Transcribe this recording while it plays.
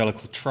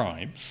evangelical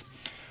tribes.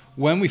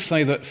 When we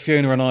say that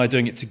Fiona and I are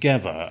doing it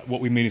together, what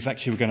we mean is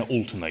actually we're going to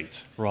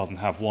alternate rather than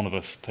have one of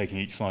us taking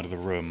each side of the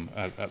room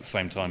at the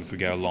same time as we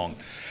go along.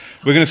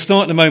 We're going to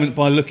start in a moment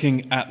by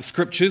looking at the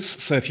scriptures.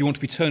 So if you want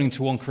to be turning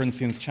to 1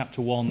 Corinthians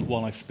chapter 1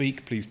 while I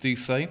speak, please do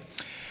so.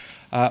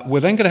 We're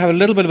then going to have a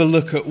little bit of a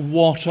look at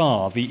what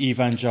are the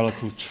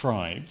evangelical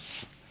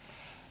tribes.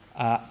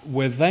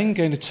 We're then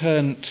going to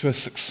turn to a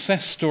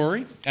success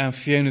story, and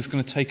Fiona's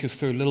going to take us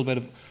through a little bit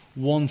of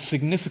one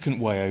significant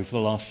way over the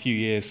last few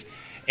years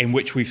in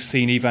which we've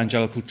seen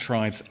evangelical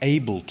tribes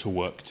able to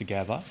work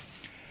together.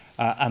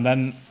 And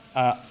then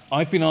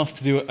I've been asked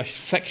to do a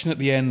section at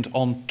the end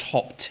on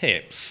top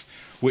tips,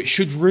 which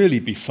should really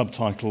be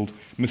subtitled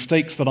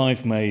Mistakes That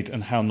I've Made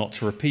and How Not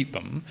to Repeat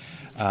Them,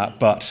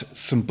 but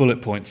some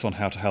bullet points on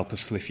how to help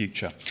us for the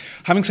future.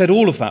 Having said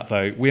all of that,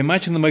 though, we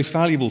imagine the most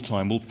valuable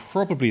time will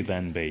probably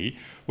then be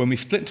when we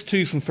split into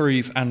twos and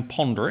threes and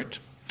ponder it,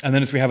 and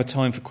then as we have a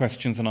time for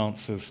questions and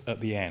answers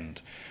at the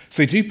end.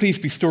 So do please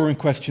be storing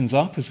questions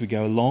up as we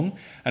go along,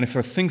 and if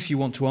there are things you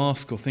want to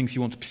ask or things you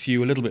want to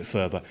pursue a little bit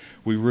further,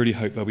 we really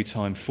hope there'll be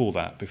time for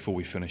that before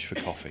we finish for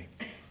coffee.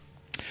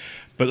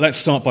 But let's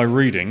start by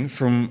reading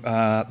from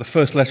the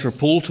first letter of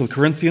Paul to the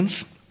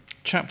Corinthians,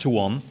 chapter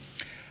 1.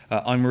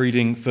 I'm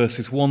reading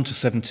verses 1 to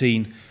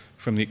 17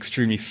 from the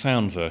extremely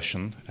sound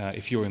version.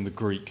 If you're in the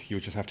Greek, you'll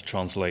just have to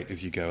translate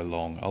as you go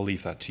along. I'll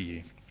leave that to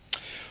you.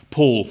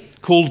 Paul,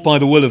 called by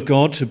the will of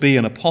God to be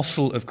an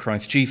apostle of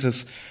Christ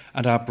Jesus,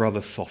 and our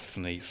brother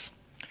Sosthenes.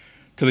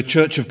 To the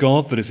church of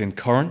God that is in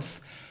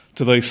Corinth,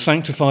 to those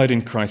sanctified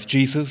in Christ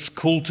Jesus,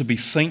 called to be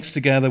saints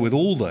together with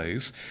all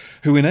those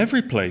who in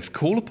every place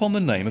call upon the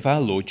name of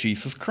our Lord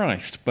Jesus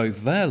Christ,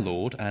 both their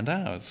Lord and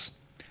ours.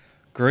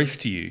 Grace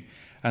to you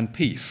and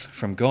peace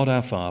from God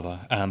our Father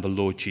and the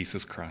Lord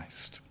Jesus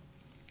Christ.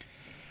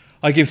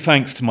 I give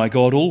thanks to my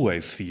God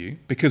always for you,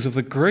 because of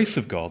the grace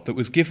of God that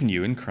was given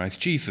you in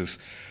Christ Jesus,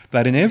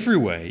 that in every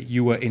way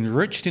you were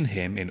enriched in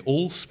him in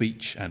all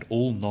speech and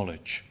all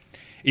knowledge,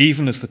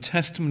 even as the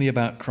testimony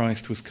about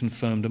Christ was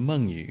confirmed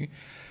among you,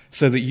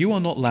 so that you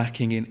are not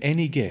lacking in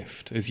any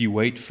gift as you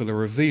wait for the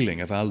revealing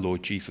of our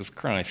Lord Jesus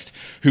Christ,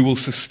 who will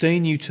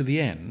sustain you to the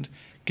end,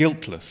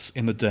 guiltless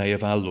in the day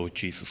of our Lord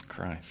Jesus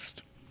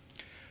Christ.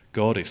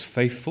 God is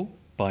faithful,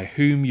 by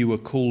whom you were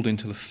called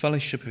into the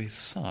fellowship of his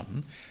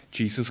Son,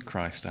 Jesus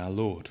Christ our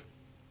Lord.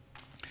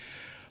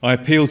 I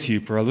appeal to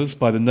you, brothers,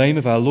 by the name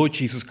of our Lord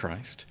Jesus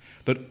Christ,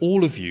 that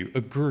all of you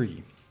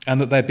agree,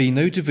 and that there be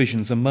no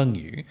divisions among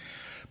you,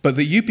 but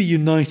that you be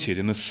united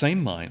in the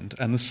same mind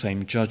and the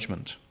same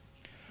judgment.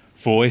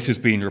 For it has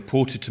been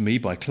reported to me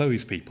by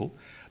Chloe's people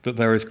that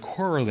there is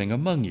quarrelling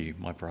among you,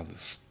 my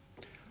brothers.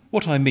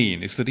 What I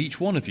mean is that each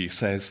one of you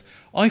says,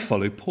 I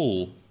follow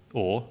Paul,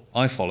 or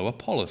I follow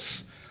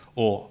Apollos,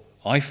 or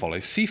I follow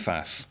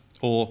Cephas,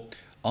 or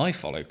I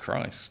follow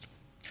Christ.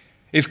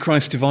 Is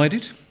Christ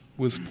divided?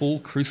 Was Paul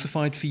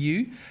crucified for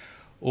you?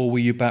 Or were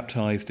you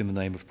baptized in the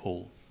name of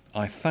Paul?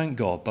 I thank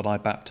God that I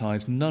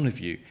baptized none of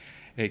you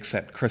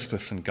except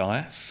Crispus and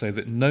Gaius, so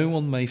that no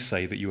one may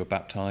say that you were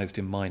baptized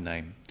in my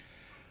name.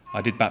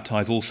 I did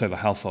baptize also the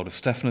household of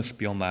Stephanas.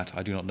 Beyond that,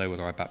 I do not know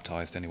whether I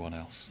baptized anyone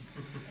else.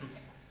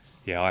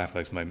 Yeah, I have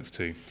those moments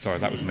too. Sorry,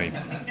 that was me.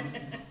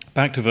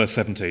 Back to verse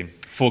 17.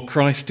 For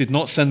Christ did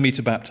not send me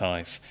to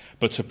baptize,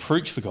 but to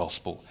preach the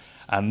gospel,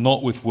 and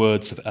not with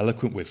words of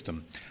eloquent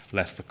wisdom,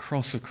 lest the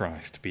cross of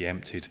Christ be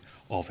emptied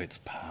of its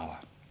power.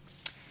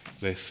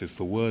 This is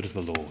the word of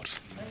the Lord.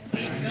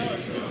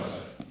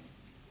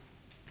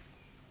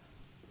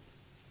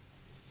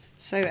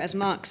 So, as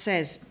Mark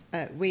says,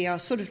 we are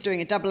sort of doing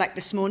a double act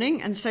this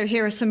morning, and so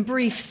here are some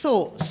brief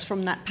thoughts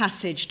from that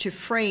passage to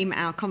frame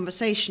our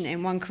conversation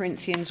in 1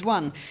 Corinthians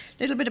 1. A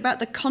little bit about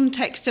the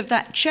context of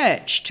that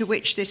church to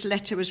which this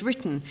letter was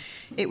written.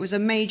 It was a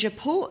major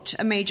port,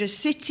 a major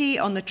city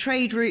on the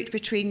trade route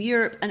between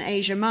Europe and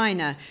Asia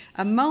Minor,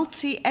 a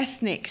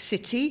multi-ethnic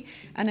city,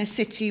 and a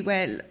city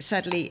where,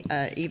 sadly,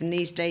 even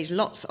these days,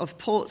 lots of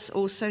ports,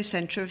 also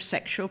centre of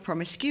sexual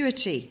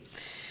promiscuity.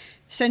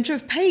 Centre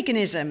of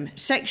paganism,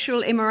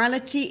 sexual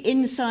immorality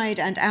inside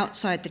and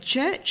outside the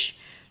church,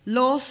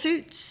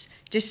 lawsuits,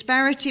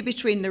 disparity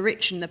between the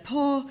rich and the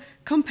poor,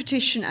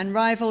 competition and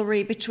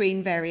rivalry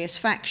between various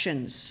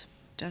factions.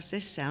 Does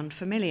this sound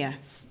familiar?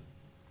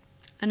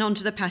 And on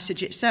to the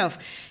passage itself.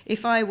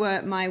 If I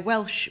were my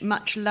Welsh,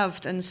 much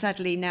loved and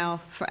sadly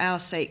now for our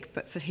sake,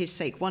 but for his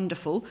sake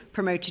wonderful,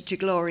 promoted to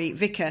glory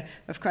vicar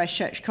of Christ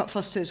Church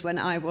Cockfosters when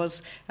I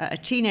was a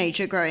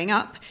teenager growing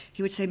up,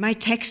 he would say, my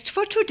text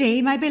for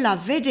today, my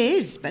beloved,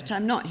 is, but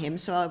I'm not him,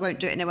 so I won't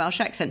do it in a Welsh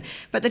accent.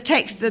 But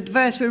the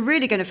verse we're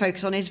really going to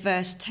focus on is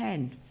verse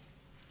 10.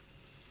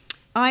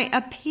 I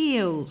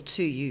appeal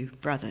to you,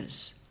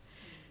 brothers.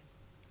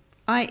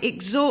 I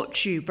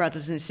exhort you,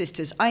 brothers and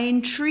sisters. I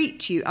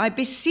entreat you. I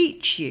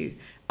beseech you.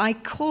 I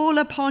call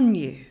upon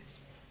you.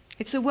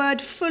 It's a word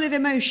full of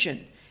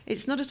emotion.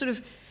 It's not a sort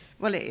of,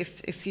 well,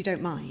 if you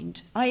don't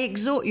mind. I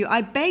exhort you.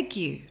 I beg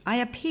you. I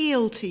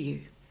appeal to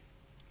you.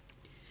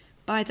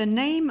 By the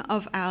name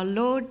of our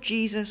Lord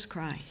Jesus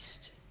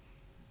Christ.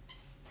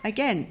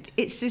 Again,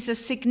 it's a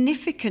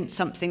significant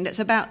something that's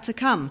about to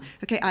come.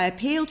 Okay, I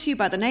appeal to you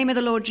by the name of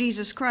the Lord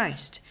Jesus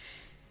Christ.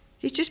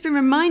 He's just been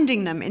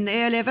reminding them in the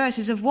earlier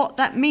verses of what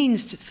that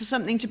means for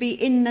something to be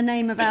in the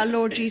name of our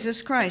Lord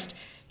Jesus Christ.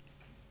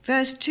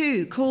 Verse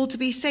 2, called to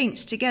be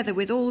saints together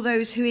with all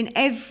those who in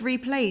every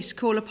place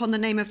call upon the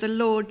name of the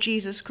Lord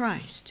Jesus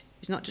Christ.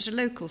 It's not just a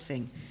local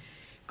thing.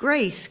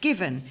 Grace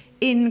given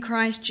in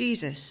Christ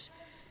Jesus.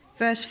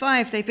 Verse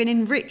 5, they've been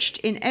enriched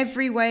in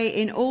every way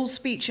in all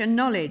speech and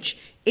knowledge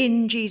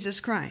in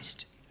Jesus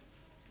Christ.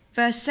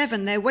 Verse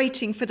 7, they're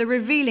waiting for the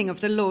revealing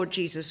of the Lord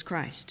Jesus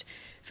Christ.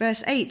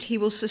 Verse 8, he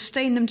will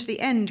sustain them to the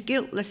end,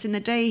 guiltless in the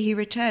day he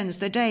returns,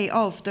 the day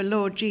of the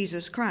Lord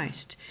Jesus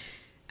Christ.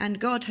 And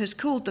God has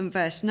called them,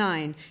 verse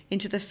 9,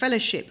 into the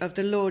fellowship of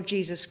the Lord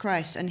Jesus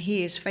Christ, and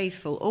he is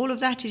faithful. All of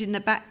that is in the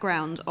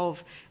background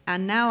of,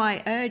 and now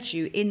I urge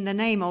you in the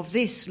name of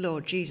this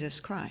Lord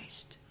Jesus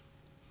Christ.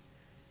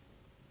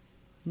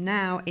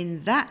 Now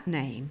in that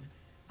name,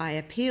 I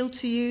appeal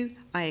to you,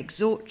 I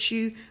exhort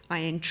you, I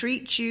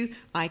entreat you,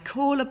 I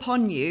call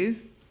upon you.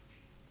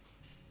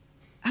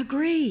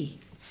 Agree.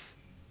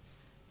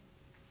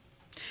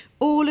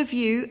 All of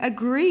you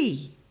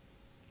agree.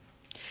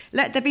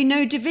 Let there be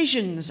no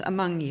divisions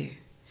among you.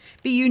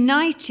 Be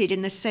united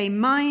in the same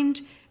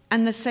mind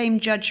and the same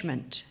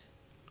judgment,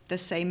 the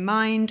same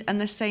mind and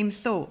the same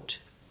thought.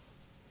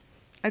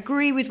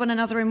 Agree with one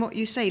another in what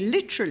you say.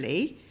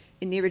 Literally,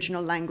 in the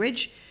original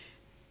language,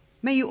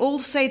 may you all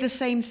say the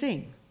same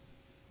thing.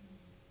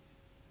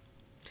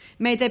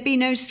 May there be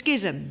no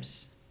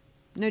schisms,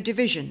 no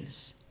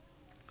divisions.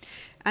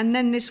 And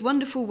then this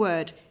wonderful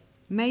word,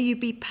 may you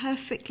be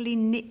perfectly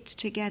knit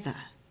together.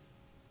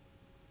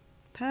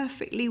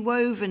 Perfectly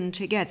woven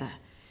together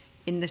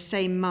in the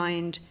same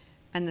mind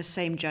and the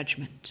same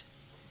judgment.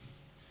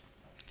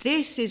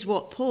 This is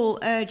what Paul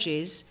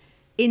urges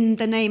in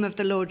the name of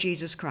the Lord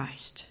Jesus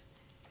Christ.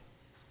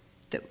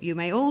 That you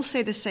may all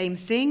say the same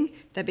thing,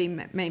 there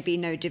may be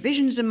no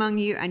divisions among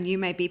you, and you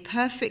may be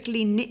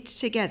perfectly knit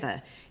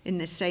together in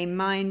the same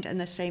mind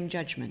and the same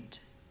judgment.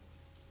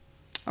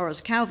 Or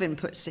as Calvin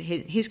puts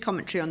his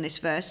commentary on this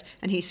verse,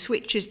 and he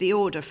switches the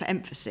order for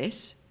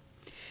emphasis,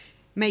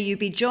 may you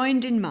be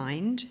joined in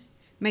mind,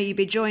 may you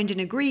be joined in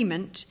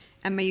agreement,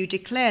 and may you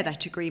declare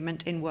that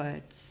agreement in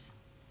words.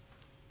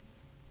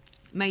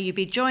 May you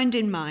be joined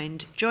in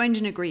mind, joined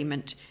in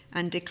agreement,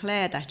 and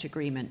declare that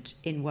agreement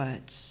in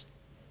words.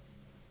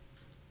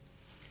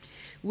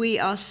 We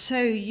are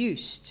so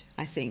used,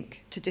 I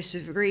think, to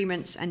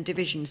disagreements and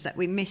divisions that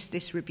we miss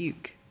this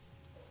rebuke.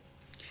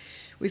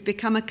 We've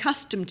become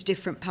accustomed to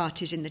different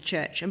parties in the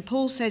church, and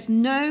Paul says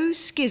no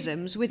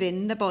schisms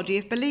within the body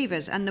of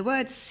believers. And the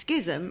word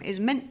schism is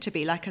meant to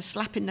be like a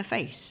slap in the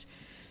face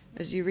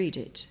as you read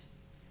it.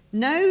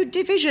 No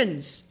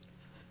divisions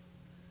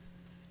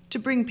to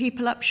bring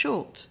people up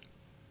short.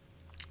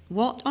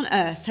 What on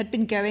earth had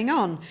been going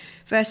on?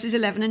 Verses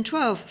 11 and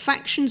 12,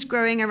 factions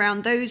growing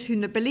around those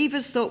whom the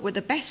believers thought were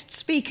the best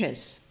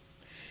speakers,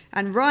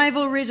 and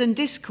rivalries and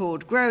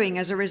discord growing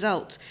as a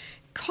result.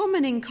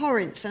 Common in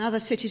Corinth and other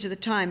cities of the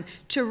time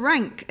to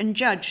rank and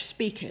judge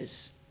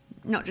speakers,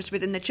 not just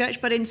within the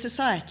church, but in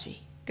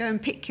society. Go and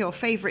pick your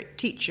favourite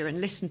teacher and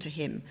listen to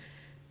him.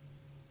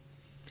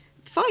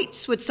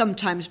 Fights would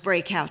sometimes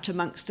break out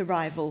amongst the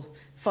rival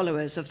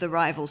followers of the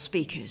rival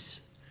speakers.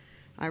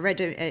 I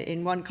read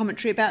in one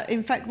commentary about,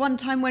 in fact, one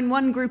time when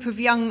one group of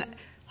young,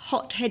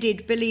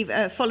 hot-headed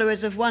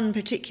followers of one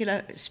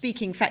particular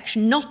speaking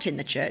faction, not in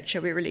the church,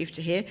 are we relieved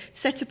to hear,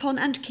 set upon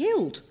and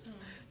killed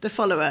the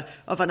follower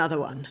of another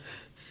one.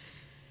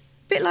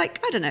 A bit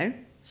like, I don't know,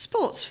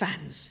 sports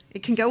fans.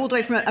 It can go all the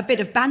way from a bit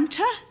of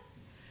banter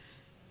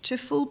to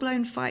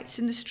full-blown fights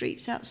in the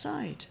streets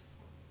outside.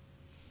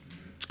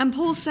 And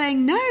Paul's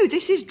saying, no,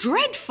 this is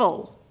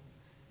dreadful.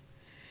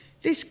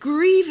 This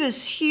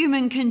grievous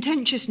human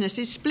contentiousness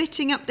is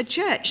splitting up the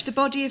church, the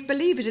body of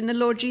believers in the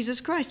Lord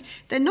Jesus Christ.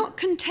 They're not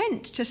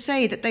content to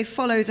say that they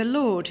follow the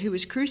Lord who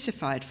was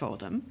crucified for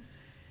them,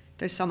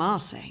 though some are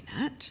saying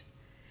that.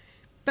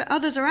 But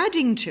others are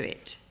adding to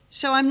it.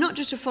 So I'm not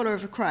just a follower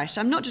of Christ.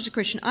 I'm not just a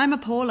Christian. I'm a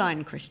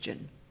Pauline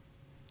Christian.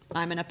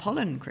 I'm an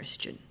Apolline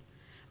Christian.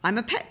 I'm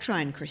a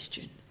Petrine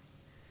Christian.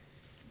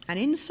 And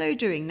in so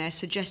doing, they're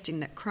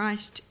suggesting that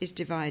Christ is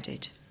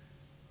divided.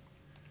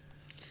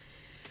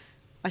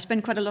 I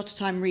spend quite a lot of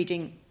time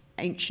reading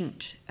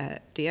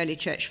the early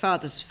church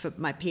fathers for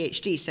my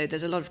PhD, so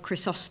there's a lot of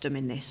Chrysostom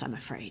in this, I'm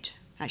afraid.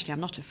 Actually,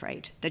 I'm not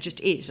afraid. There just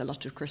is a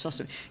lot of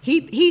Chrysostom.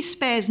 He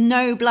spares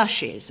no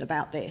blushes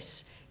about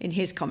this. In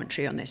his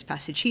commentary on this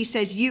passage, he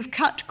says, you've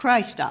cut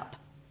Christ up.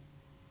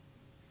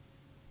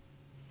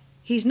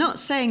 He's not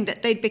saying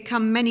that they'd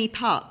become many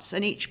parts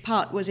and each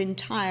part was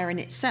entire in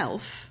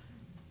itself,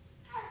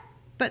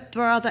 but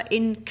rather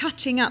in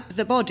cutting up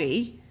the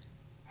body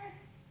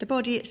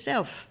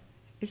itself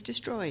is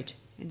destroyed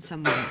in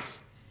some ways.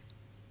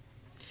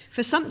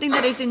 For something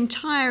that is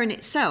entire in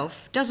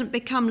itself doesn't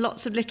become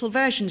lots of little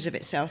versions of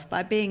itself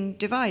by being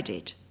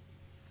divided.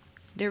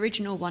 The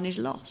original one is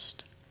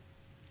lost.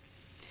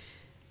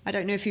 I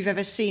don't know if you've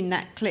ever seen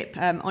that clip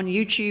on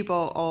YouTube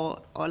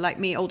or like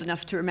me, old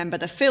enough to remember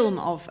the film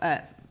of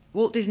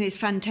Walt Disney's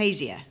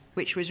Fantasia,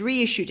 which was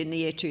reissued in the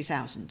year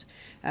 2000.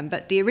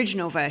 But the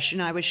original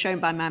version I was shown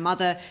by my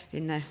mother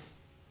in the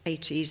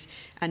 80s,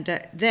 and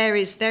there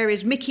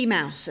is Mickey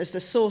Mouse as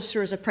the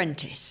sorcerer's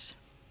apprentice.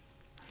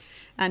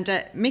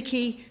 And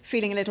Mickey,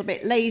 feeling a little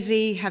bit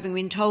lazy, having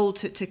been told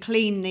to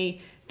clean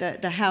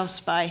the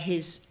house by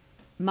his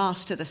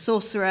master, the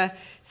sorcerer,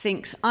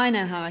 thinks, I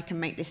know how I can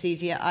make this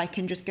easier. I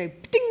can just go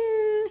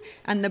ding,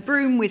 and the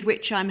broom with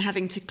which I'm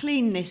having to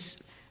clean this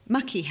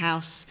mucky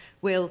house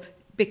will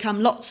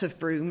become lots of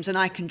brooms, and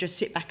I can just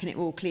sit back and it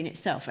will clean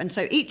itself. And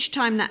so each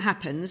time that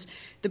happens,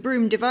 the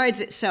broom divides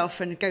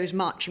itself and goes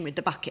marching with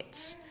the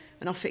buckets,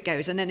 and off it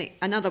goes. And then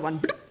another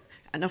one,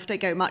 and off they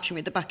go marching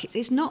with the buckets.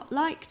 It's not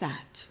like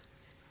that.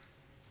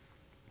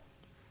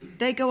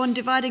 They go on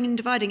dividing and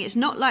dividing. It's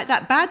not like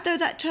that. Bad though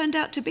that turned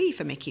out to be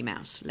for Mickey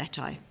Mouse,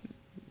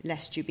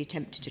 lest you be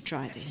tempted to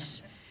try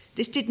this.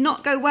 This did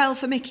not go well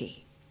for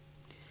Mickey.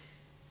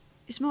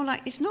 It's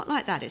not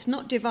like that. It's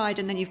not divide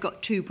and then you've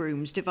got 2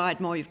 brooms. Divide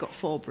more, you've got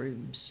 4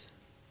 brooms.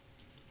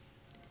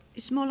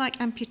 It's more like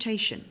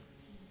amputation.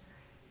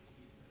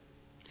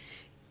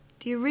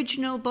 The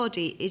original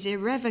body is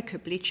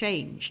irrevocably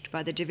changed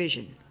by the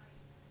division.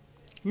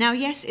 Now,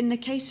 yes, in the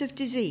case of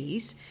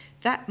disease,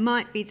 that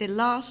might be the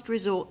last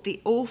resort,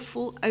 the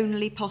awful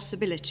only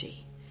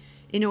possibility,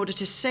 in order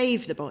to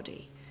save the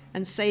body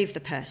and save the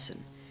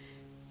person.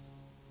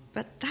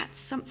 But that's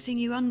something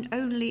you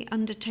only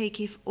undertake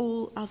if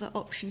all other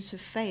options have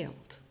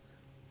failed.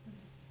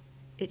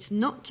 It's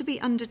not to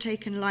be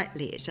undertaken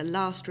lightly, it's a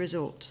last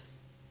resort.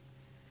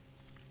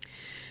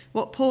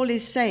 What Paul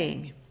is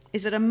saying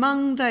is that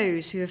among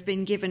those who have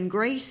been given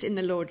grace in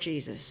the Lord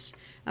Jesus,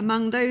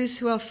 among those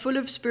who are full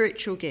of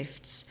spiritual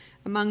gifts,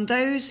 among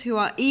those who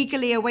are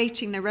eagerly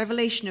awaiting the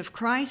revelation of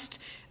Christ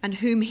and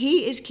whom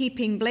he is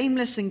keeping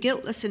blameless and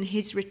guiltless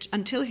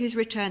until his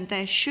return,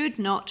 there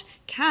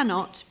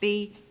cannot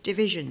be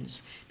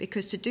divisions,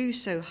 because to do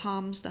so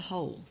harms the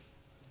whole.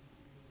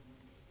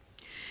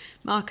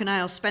 Mark and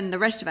I will spend the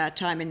rest of our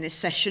time in this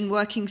session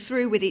working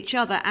through with each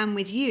other and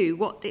with you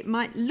what it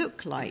might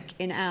look like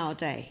in our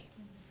day,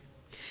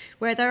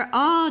 where there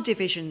are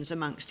divisions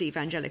amongst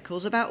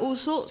evangelicals about all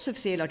sorts of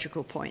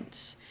theological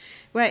points,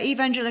 where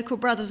evangelical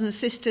brothers and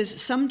sisters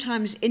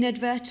sometimes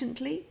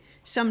inadvertently,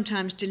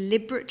 sometimes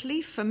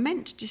deliberately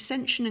foment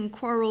dissension and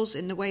quarrels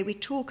in the way we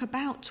talk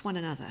about one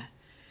another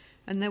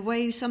and the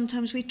way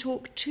sometimes we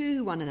talk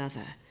to one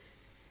another,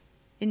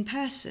 in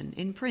person,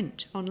 in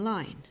print,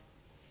 online,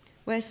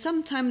 where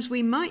sometimes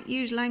we might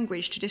use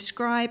language to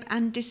describe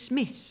and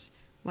dismiss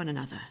one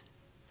another.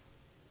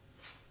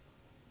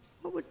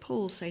 What would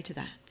Paul say to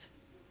that?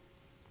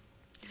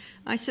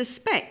 I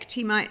suspect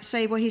he might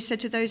say what he said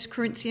to those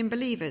Corinthian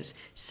believers.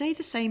 Say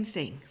the same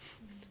thing.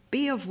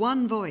 Be of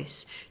one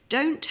voice.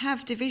 Don't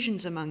have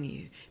divisions among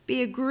you.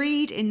 Be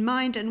agreed in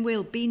mind and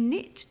will. Be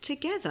knit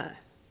together.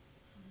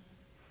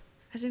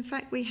 As in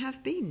fact we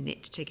have been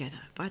knit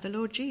together by the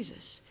Lord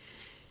Jesus.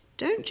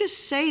 Don't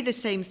just say the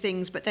same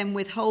things but then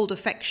withhold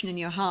affection in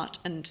your heart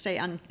and say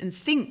and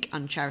think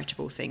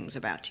uncharitable things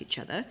about each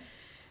other.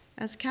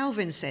 As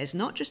Calvin says,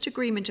 not just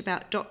agreement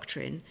about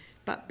doctrine,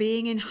 but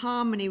being in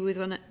harmony with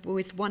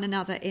one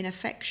another in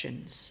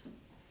affections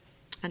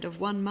and of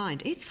one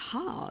mind. It's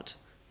hard.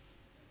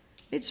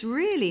 It's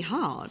really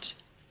hard.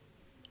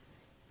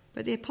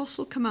 But the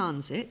apostle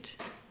commands it,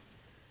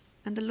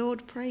 and the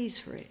Lord prays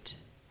for it.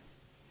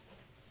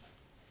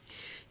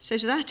 So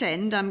to that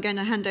end, I'm going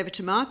to hand over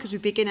to Mark as we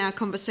begin our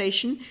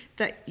conversation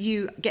that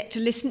you get to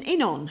listen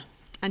in on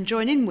and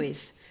join in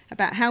with,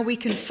 about how we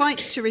can fight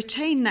to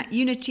retain that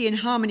unity and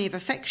harmony of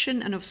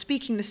affection and of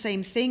speaking the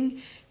same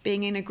thing,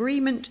 being in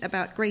agreement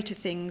about greater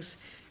things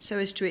so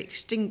as to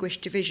extinguish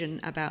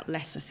division about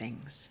lesser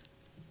things.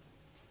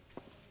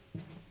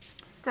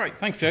 Great,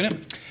 thanks, Fiona.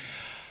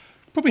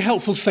 Probably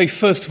helpful to say,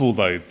 first of all,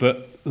 though,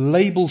 that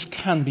labels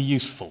can be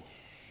useful.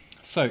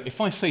 So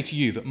if I say to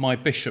you that my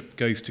bishop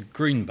goes to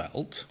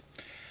Greenbelt,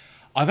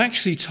 I've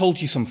actually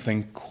told you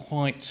something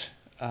quite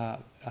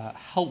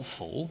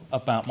helpful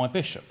about my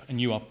bishop, and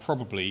you are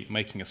probably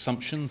making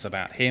assumptions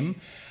about him,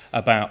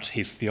 about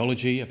his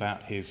theology,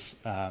 about his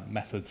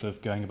methods of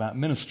going about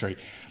ministry,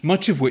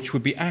 much of which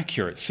would be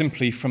accurate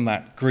simply from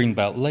that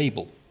Greenbelt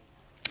label.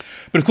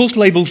 But of course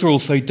labels are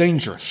also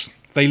dangerous.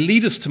 They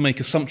lead us to make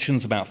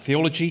assumptions about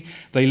theology,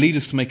 they lead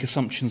us to make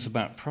assumptions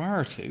about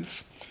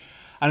priorities.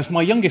 And as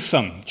my youngest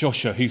son,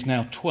 Joshua, who's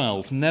now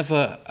 12,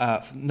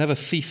 never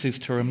ceases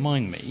to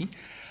remind me,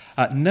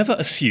 never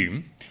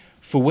assume,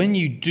 for when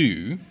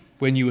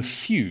you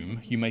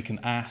assume, you make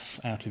an ass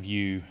out of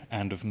you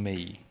and of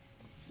me.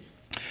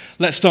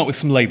 Let's start with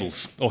some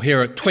labels, or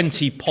here are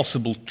 20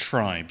 possible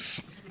tribes.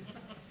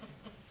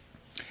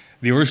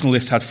 The original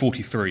list had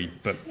 43,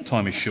 but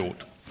time is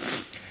short.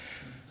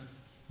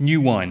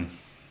 New Wine,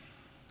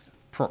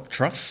 Prop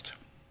Trust,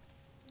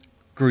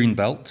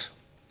 Greenbelt,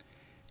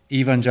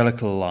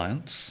 Evangelical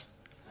Alliance,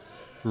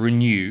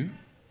 Renew,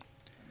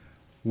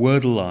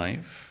 Word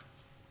Alive,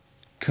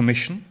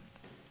 Commission,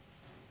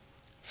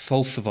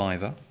 Sole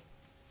Survivor,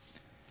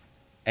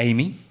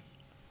 Amy,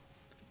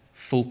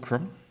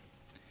 Fulcrum,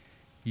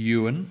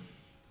 Ewan,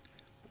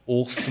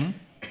 Awesome,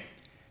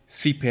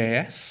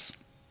 CPAS,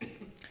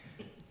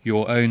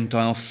 your own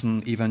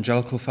Diocesan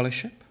Evangelical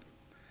Fellowship,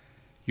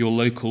 your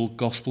local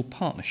Gospel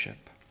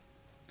Partnership,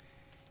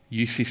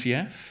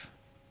 UCCF,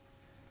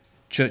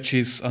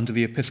 churches under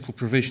the episcopal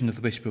provision of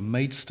the Bishop of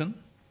Maidstone,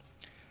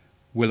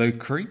 Willow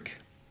Creek,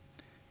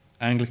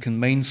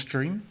 Anglican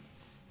Mainstream,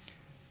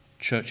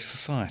 Church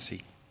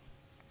Society.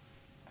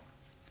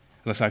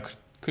 As I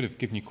could have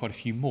given you quite a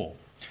few more.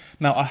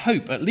 Now, I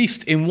hope at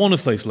least in one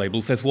of those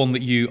labels there's one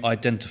that you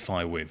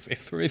identify with.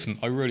 If there isn't,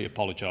 I really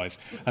apologise,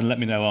 and let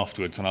me know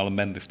afterwards, and I'll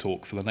amend this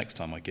talk for the next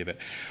time I give it.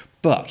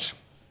 But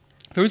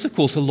there is, of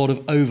course, a lot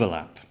of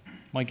overlap.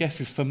 My guess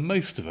is for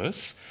most of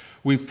us,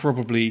 we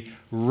probably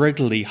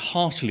regularly,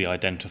 heartily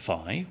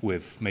identify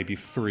with maybe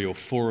 3 or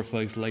 4 of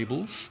those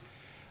labels,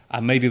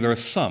 and maybe there are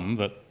some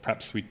that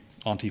perhaps we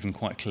aren't even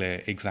quite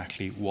clear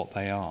exactly what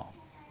they are.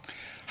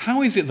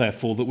 How is it,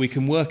 therefore, that we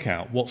can work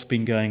out what's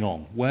been going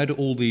on? Where do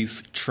all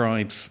these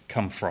tribes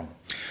come from?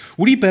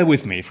 Will you bear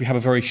with me if we have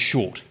a very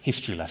short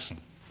history lesson?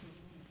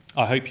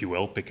 I hope you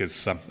will,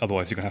 because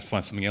otherwise you're going to have to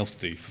find something else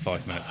to do for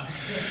 5 minutes.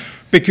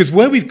 Because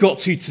where we've got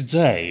to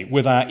today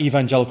with our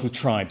evangelical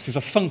tribes is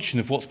a function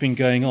of what's been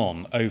going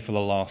on over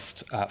the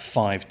last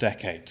 5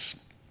 decades.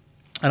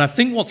 And I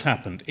think what's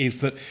happened is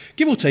that,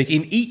 give or take,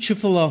 in each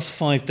of the last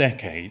 5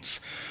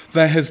 decades,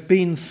 there has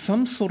been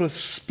some sort of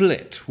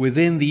split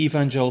within the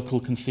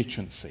evangelical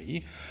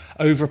constituency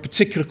over a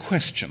particular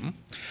question,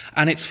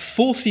 and it's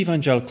forced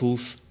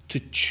evangelicals to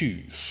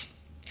choose.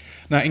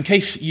 Now, in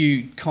case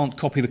you can't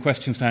copy the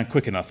questions down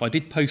quick enough, I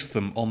did post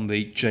them on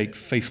the Jake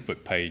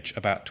Facebook page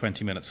about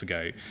 20 minutes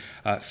ago,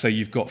 so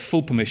you've got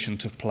full permission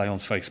to play on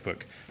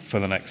Facebook for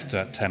the next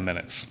 10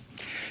 minutes.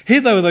 Here,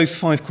 though, are those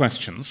 5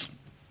 questions.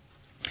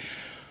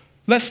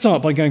 Let's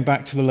start by going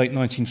back to the late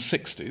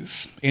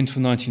 1960s into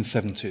the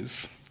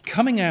 1970s,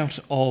 coming out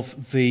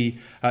of the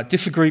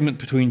disagreement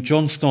between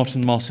John Stott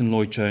and Martin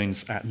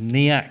Lloyd-Jones at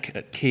NEAC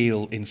at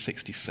Kiel in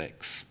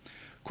 1966.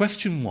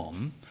 Question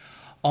 1,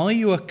 are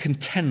you a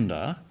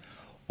contender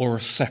or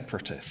a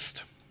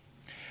separatist?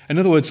 In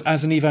other words,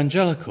 as an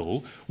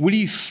evangelical, will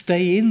you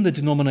stay in the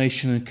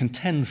denomination and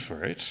contend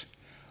for it,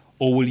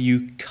 or will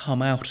you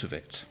come out of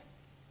it?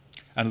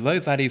 And though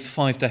that is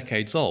 5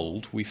 decades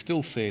old, we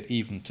still see it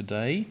even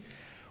today.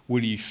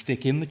 Will you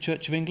stick in the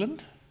Church of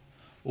England,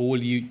 or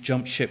will you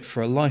jump ship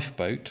for a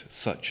lifeboat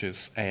such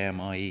as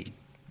AMIE?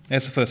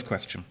 There's the first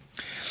question.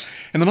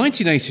 In the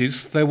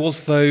 1980s, there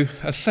was, though,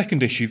 a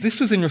second issue.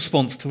 This was in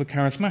response to the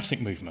charismatic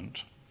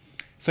movement.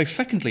 So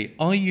secondly,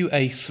 are you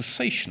a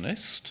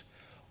cessationist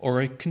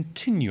or a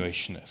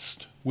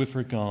continuationist with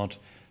regard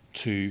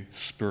to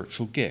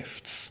spiritual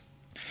gifts?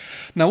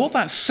 Now, what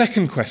that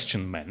second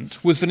question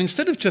meant was that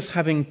instead of just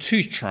having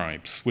 2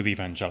 tribes with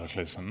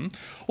evangelicalism,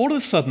 all of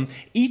a sudden,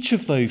 each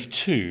of those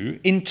 2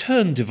 in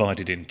turn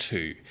divided in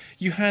 2.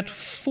 You had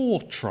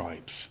 4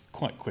 tribes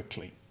quite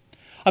quickly.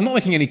 I'm not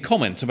making any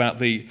comment about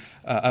the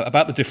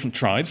different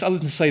tribes, other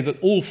than to say that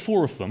all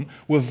 4 of them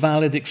were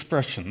valid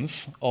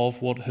expressions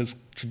of what has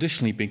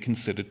traditionally been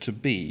considered to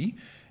be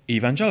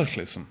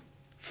evangelicalism.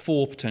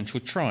 4 potential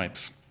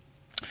tribes.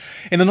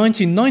 In the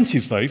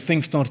 1990s, though,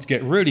 things started to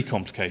get really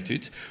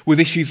complicated with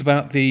issues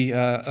about the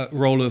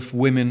role of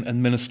women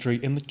and ministry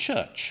in the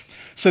church.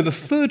 So the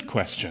third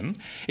question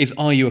is,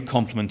 are you a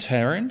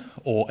complementarian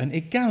or an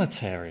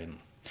egalitarian?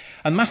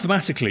 And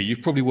mathematically,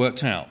 you've probably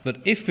worked out that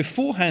if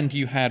beforehand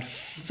you had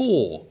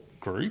 4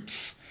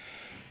 groups,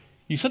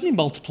 you suddenly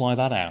multiply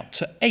that out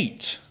to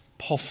 8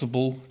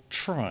 possible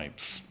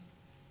tribes.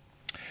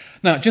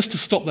 Now, just to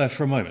stop there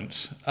for a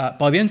moment,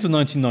 by the end of the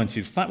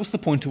 1990s, that was the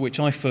point at which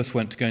I first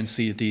went to go and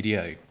see a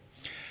DDO.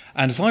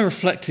 And as I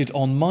reflected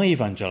on my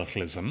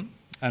evangelicalism,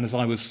 and as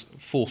I was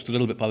forced a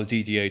little bit by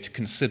the DDO to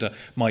consider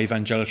my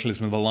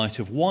evangelicalism in the light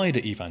of wider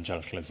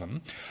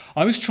evangelicalism,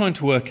 I was trying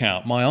to work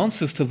out my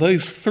answers to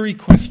those 3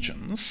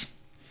 questions,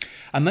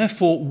 and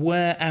therefore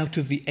where out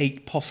of the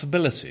 8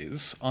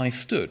 possibilities I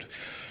stood.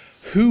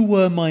 Who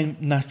were my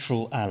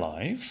natural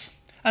allies?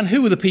 And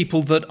who were the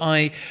people that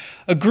I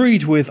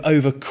agreed with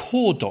over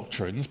core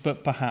doctrines,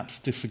 but perhaps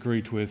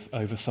disagreed with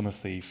over some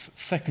of these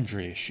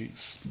secondary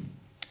issues?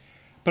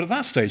 But at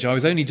that stage, I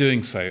was only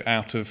doing so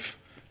out of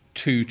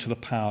 2 to the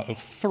power of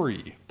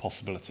 3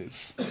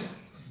 possibilities.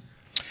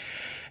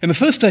 In the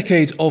first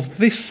decade of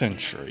this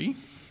century,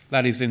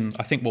 that is in,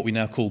 I think, what we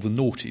now call the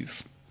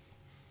noughties,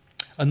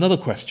 another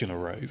question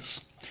arose.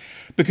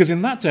 Because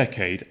in that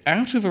decade,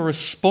 out of a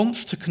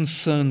response to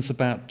concerns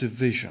about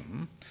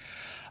division,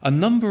 a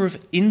number of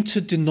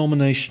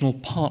interdenominational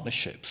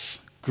partnerships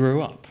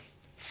grew up,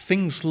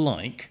 things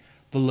like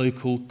the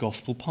local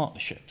gospel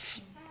partnerships.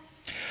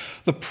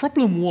 The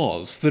problem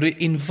was that it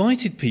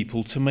invited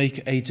people to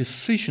make a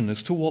decision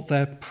as to what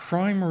their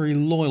primary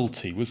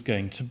loyalty was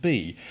going to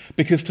be.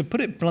 Because, to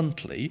put it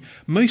bluntly,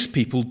 most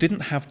people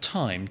didn't have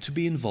time to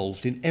be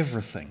involved in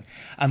everything.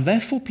 And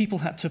therefore people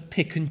had to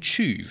pick and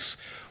choose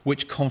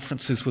which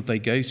conferences would they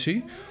go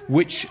to,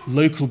 which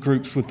local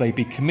groups would they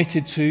be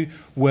committed to,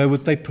 where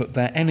would they put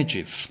their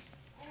energies.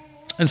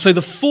 And so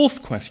the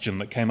fourth question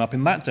that came up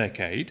in that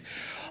decade,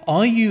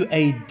 are you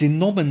a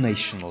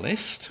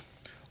denominationalist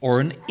or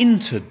an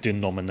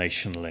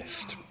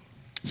interdenominationalist?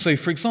 So,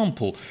 for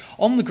example,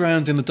 on the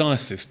ground in the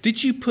diocese,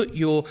 did you put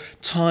your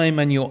time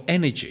and your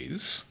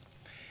energies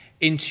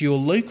into your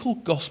local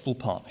gospel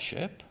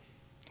partnership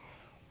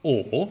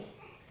or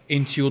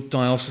into your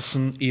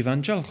diocesan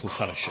evangelical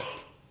fellowship?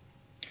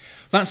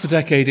 That's the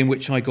decade in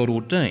which I got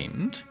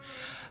ordained,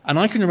 and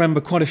I can remember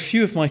quite a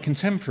few of my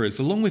contemporaries,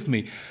 along with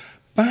me,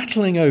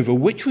 battling over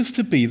which was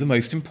to be the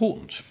most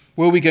important.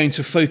 Were we going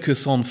to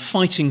focus on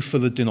fighting for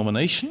the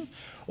denomination,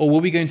 or were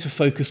we going to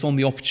focus on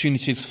the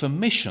opportunities for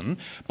mission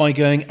by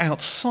going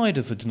outside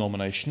of the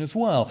denomination as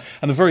well?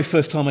 And the very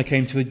first time I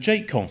came to the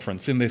Jake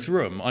conference in this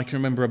room, I can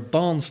remember a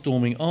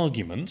barnstorming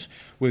argument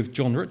with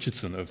John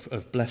Richardson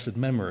of blessed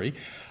memory,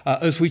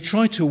 as we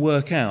tried to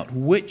work out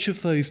which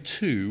of those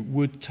two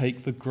would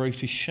take the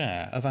greatest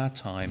share of our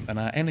time and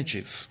our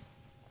energies.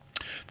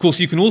 Of course,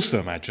 you can also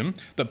imagine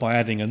that by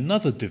adding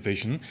another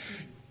division,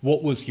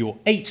 what was your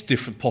 8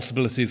 different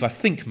possibilities, I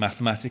think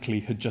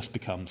mathematically had just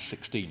become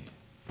 16.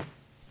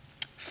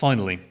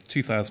 Finally,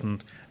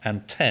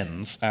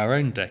 2010's, our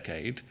own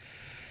decade,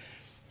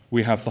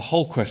 we have the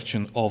whole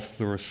question of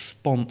the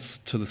response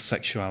to the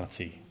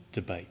sexuality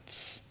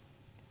debates.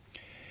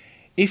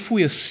 If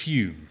we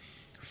assume,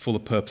 for the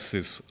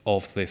purposes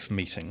of this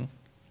meeting,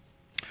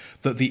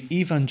 that the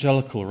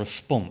evangelical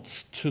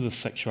response to the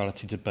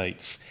sexuality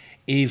debates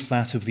is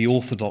that of the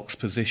orthodox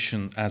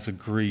position as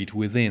agreed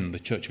within the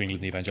Church of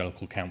England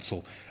Evangelical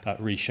Council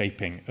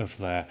reshaping of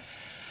their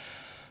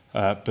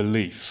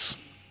beliefs,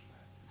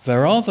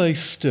 there are, though,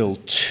 still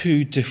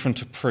 2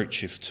 different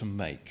approaches to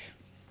make.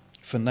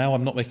 For now,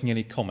 I'm not making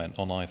any comment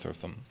on either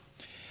of them.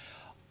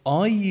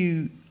 Are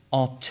you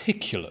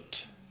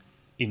articulate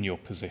in your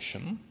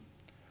position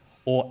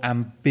or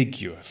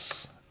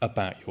ambiguous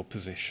about your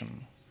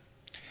position?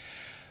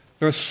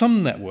 There are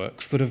some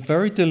networks that have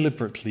very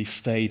deliberately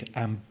stayed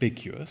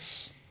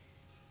ambiguous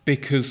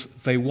because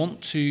they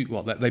want to,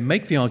 they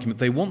make the argument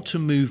they want to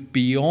move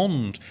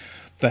beyond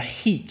the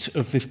heat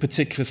of this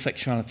particular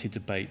sexuality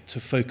debate to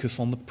focus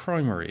on the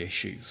primary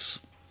issues.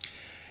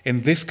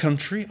 In this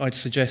country, I'd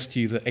suggest to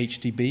you that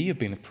HDB have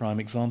been a prime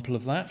example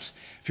of that.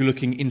 If you're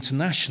looking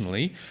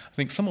internationally, I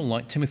think someone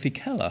like Timothy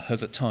Keller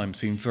has at times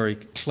been very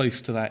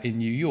close to that in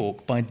New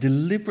York by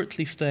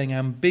deliberately staying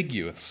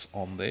ambiguous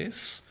on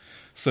this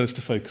so as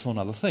to focus on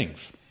other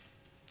things.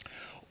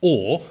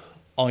 Or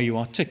are you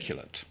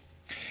articulate?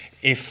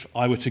 If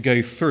I were to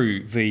go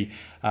through the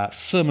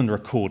sermon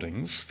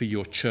recordings for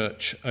your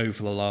church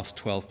over the last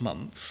 12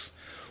 months,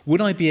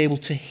 would I be able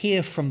to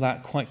hear from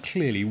that quite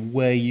clearly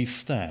where you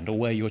stand or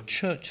where your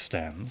church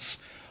stands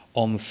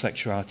on the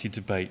sexuality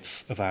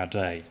debates of our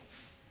day?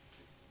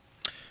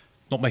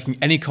 Not making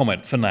any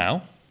comment for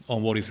now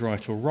on what is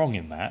right or wrong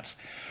in that,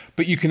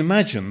 but you can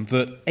imagine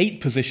that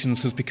 8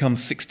 positions has become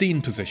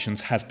 16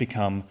 positions, has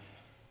become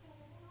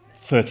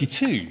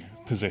 32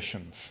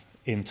 positions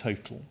in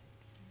total.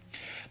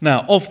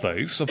 Now, of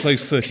those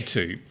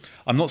 32,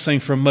 I'm not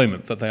saying for a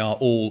moment that they are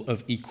all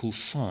of equal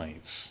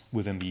size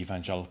within the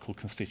evangelical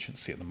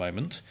constituency at the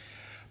moment,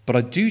 but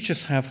I do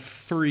just have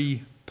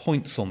 3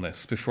 points on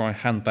this before I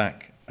hand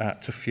back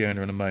to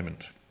Fiona in a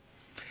moment.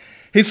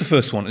 Here's the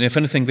first one, and if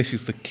anything, this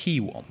is the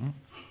key one.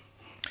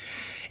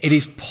 It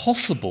is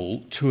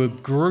possible to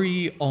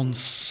agree on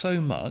so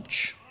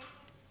much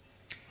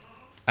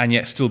and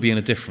yet still be in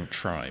a different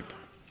tribe.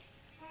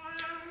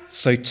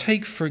 So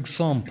take, for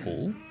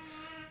example,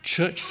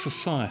 Church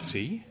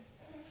Society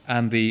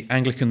and the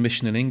Anglican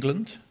Mission in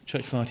England,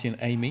 Church Society and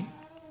AME,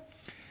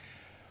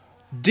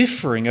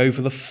 differing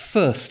over the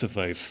first of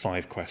those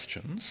 5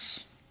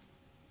 questions,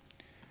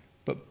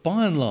 but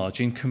by and large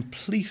in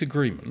complete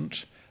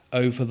agreement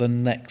over the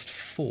next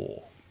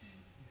 4.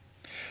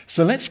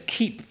 So let's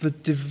keep the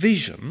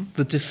division,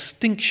 the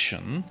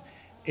distinction,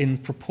 in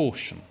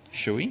proportion,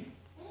 shall we?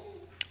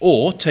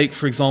 Or take,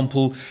 for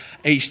example,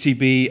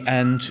 HTB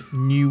and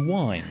New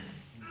Wine.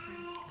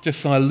 Just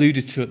as I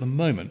alluded to at the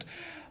moment,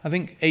 I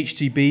think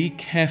HTB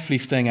carefully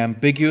staying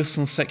ambiguous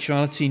on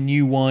sexuality,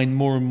 New Wine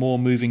more and more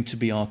moving to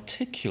be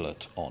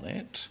articulate on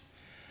it.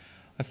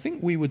 I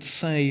think we would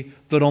say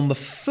that on the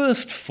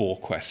first 4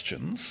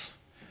 questions,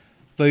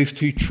 those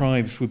 2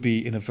 tribes would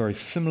be in a very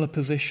similar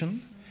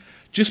position.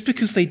 Just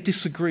because they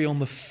disagree on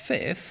the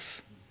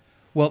 5th,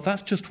 well,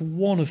 that's just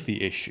one of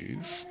the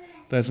issues.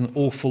 There's an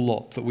awful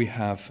lot that we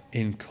have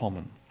in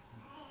common.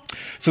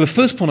 So the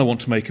first point I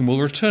want to make, and we'll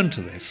return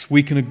to this,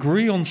 we can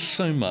agree on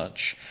so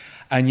much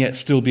and yet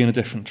still be in a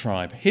different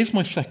tribe. Here's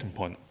my second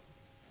point.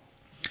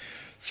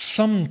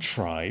 Some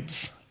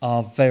tribes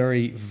are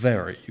very,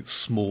 very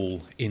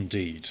small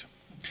indeed.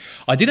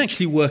 I did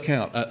actually work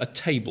out a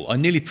table. I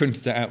nearly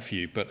printed it out for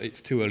you, but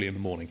it's too early in the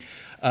morning.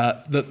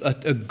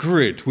 A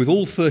grid with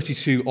all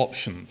 32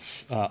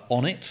 options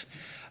on it.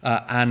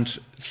 And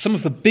some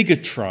of the bigger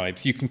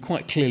tribes, you can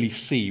quite clearly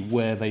see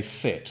where they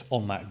fit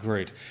on that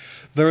grid.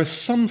 There are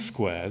some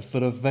squares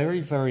that are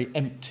very, very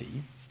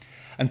empty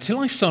until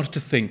I started to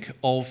think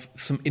of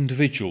some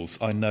individuals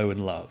I know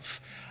and love,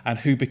 and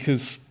who,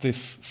 because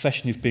this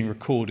session is being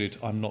recorded,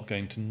 I'm not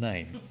going to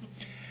name.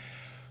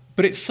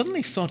 But it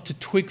suddenly started to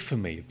twig for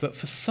me that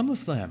for some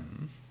of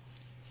them,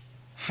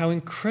 how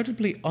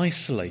incredibly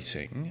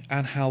isolating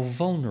and how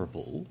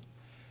vulnerable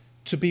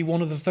to be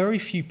one of the very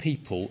few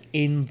people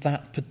in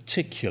that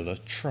particular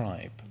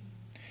tribe.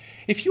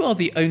 If you are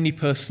the only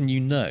person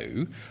you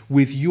know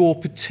with your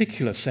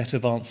particular set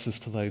of answers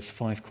to those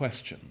 5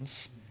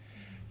 questions,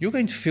 you're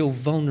going to feel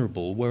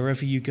vulnerable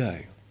wherever you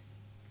go.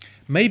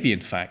 Maybe,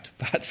 in fact,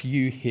 that's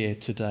you here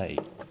today.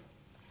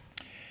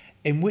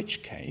 In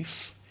which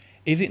case,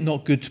 is it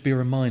not good to be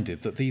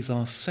reminded that these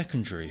are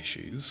secondary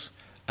issues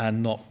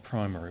and not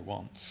primary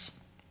ones?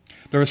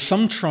 There are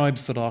some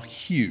tribes that are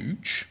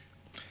huge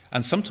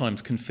and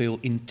sometimes can feel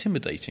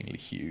intimidatingly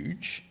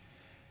huge.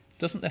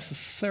 Doesn't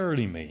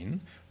necessarily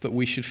mean that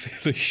we should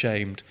feel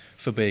ashamed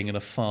for being in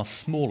a far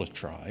smaller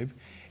tribe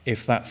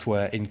if that's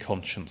where in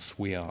conscience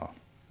we are.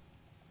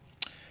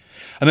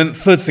 And then the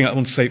third thing I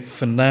want to say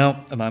for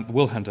now, and I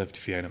will hand over to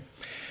Fiona.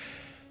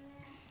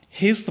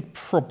 Here's the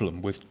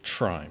problem with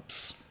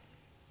tribes.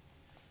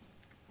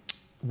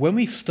 When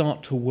we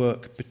start to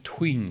work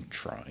between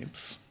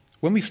tribes,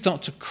 when we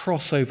start to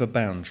cross over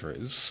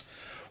boundaries,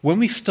 when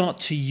we start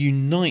to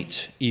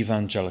unite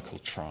evangelical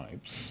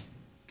tribes,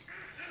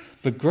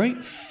 the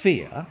great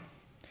fear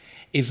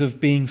is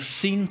of being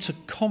seen to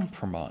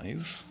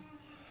compromise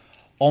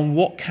on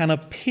what can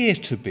appear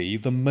to be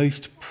the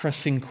most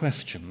pressing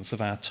questions of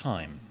our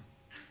time.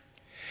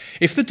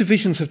 If the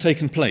divisions have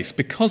taken place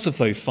because of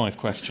those 5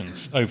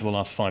 questions over the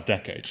last 5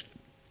 decades,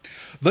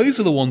 those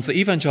are the ones that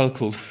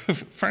evangelicals have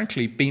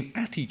frankly been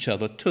at each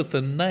other tooth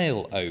and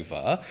nail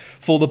over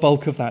for the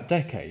bulk of that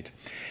decade.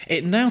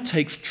 It now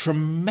takes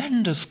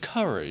tremendous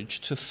courage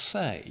to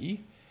say,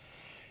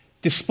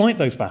 despite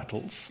those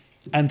battles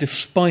and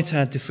despite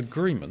our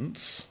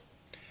disagreements,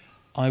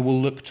 I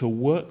will look to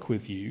work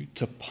with you,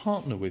 to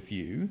partner with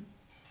you.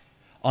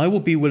 I will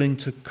be willing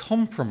to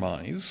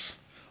compromise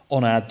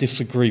on our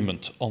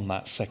disagreement on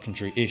that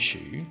secondary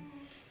issue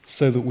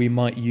so that we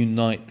might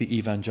unite the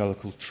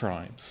evangelical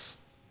tribes.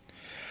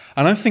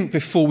 And I think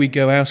before we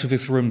go out of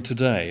this room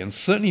today, and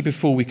certainly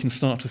before we can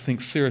start to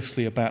think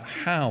seriously about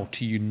how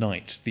to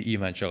unite the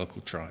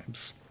evangelical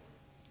tribes,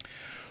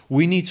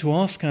 we need to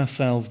ask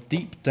ourselves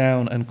deep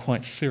down and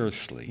quite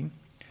seriously,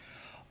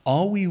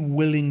 are we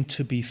willing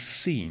to be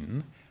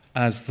seen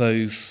as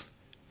those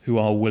who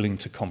are willing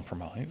to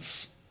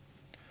compromise?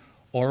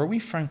 Or are we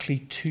frankly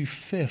too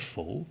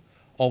fearful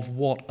of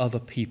what other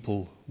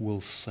people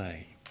will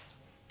say?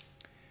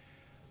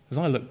 As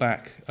I look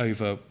back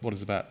over what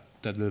is about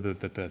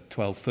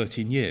 12,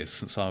 13 years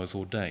since I was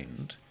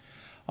ordained,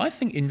 I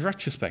think in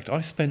retrospect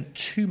I spent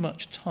too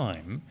much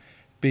time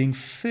being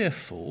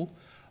fearful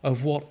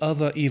of what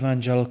other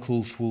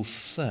evangelicals will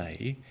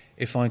say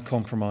if I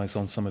compromise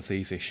on some of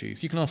these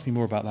issues. You can ask me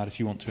more about that if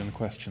you want to in the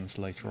questions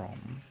later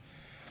on.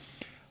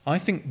 I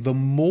think the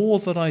more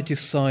that I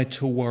decide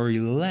to worry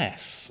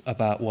less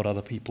about what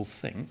other people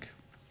think,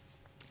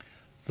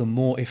 the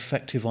more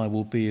effective I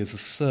will be as a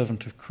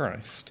servant of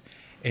Christ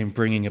in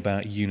bringing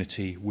about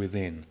unity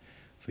within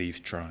these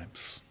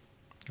tribes.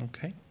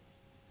 Okay?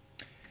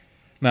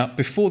 Now,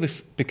 before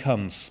this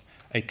becomes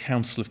a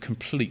counsel of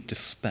complete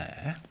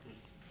despair,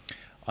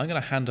 I'm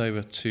going to hand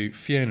over to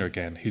Fiona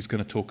again, who's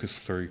going to talk us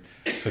through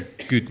a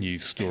good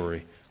news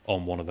story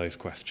on one of those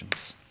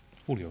questions.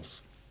 All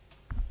yours.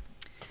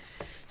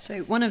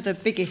 So one of the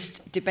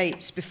biggest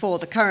debates before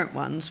the current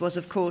ones was,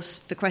 of course,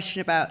 the question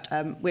about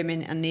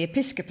women and the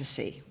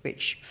episcopacy,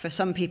 which for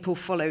some people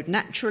followed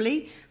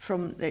naturally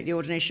from the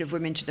ordination of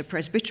women to the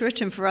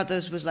presbyterate, and for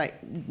others was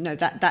like, no,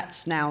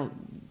 that's now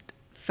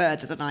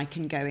further than I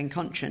can go in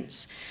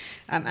conscience.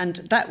 And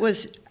that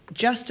was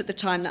just at the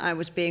time that I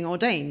was being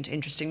ordained,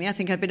 interestingly. I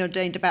think I'd been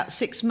ordained about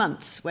 6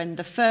 months when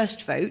the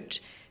first vote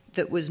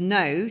that was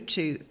no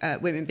to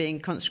women being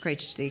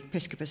consecrated to the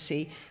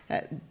episcopacy,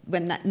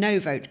 when that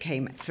no vote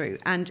came through.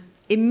 And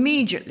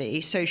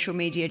immediately social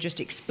media just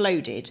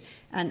exploded,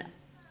 and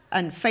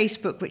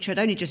Facebook, which I'd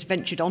only just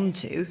ventured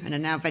onto and are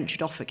now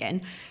ventured off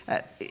again,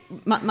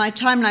 my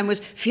timeline was,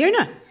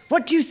 Fiona,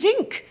 what do you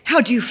think? How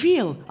do you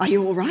feel? Are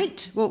you all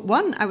right? Well,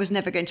 one, I was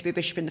never going to be a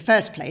bishop in the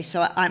first place,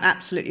 so I'm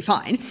absolutely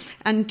fine.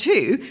 And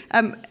two,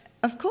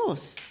 of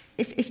course,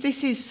 if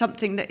this is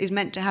something that is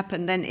meant to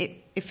happen, then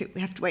if we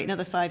have to wait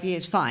another 5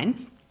 years,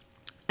 fine.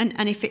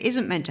 And if it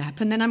isn't meant to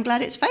happen, then I'm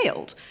glad it's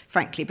failed,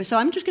 frankly. But so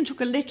I'm just going to talk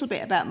a little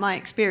bit about my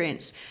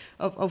experience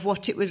of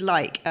what it was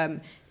like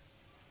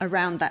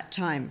around that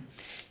time.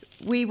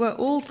 We were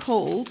all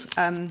called...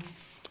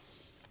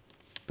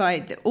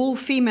 all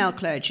female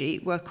clergy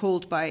were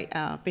called by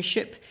our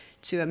bishop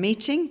to a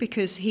meeting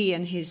because he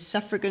and his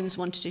suffragans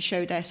wanted to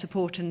show their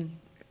support and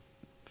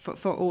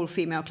for all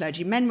female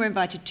clergy. Men were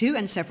invited too,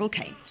 and several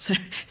came. So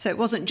it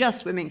wasn't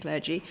just women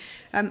clergy.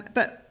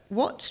 But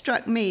what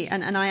struck me,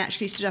 and I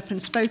actually stood up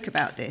and spoke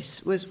about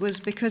this, was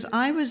because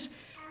I was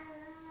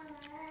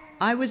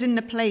in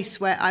the place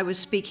where I was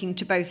speaking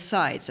to both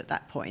sides at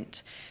that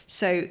point.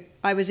 So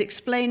I was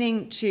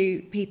explaining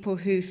to people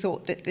who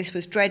thought that this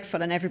was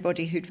dreadful and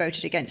everybody who'd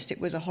voted against it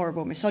was a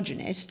horrible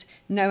misogynist.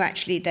 No,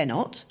 actually, they're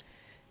not.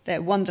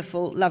 They're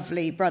wonderful,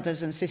 lovely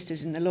brothers and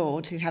sisters in the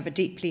Lord who have a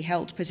deeply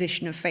held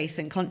position of faith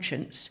and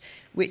conscience,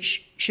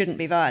 which shouldn't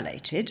be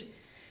violated.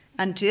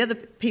 And to the other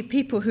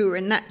people who were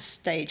in that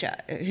stage,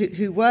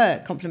 who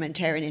were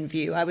complementarian in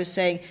view, I was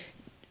saying,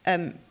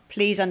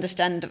 please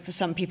understand that for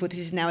some people this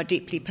is now a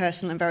deeply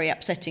personal and very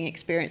upsetting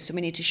experience, and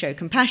we need to show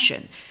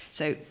compassion.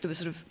 So there was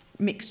sort of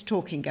mixed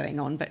talking going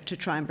on, but to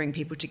try and bring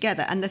people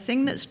together. And the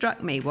thing that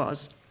struck me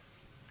was,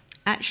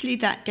 actually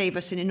that gave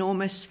us an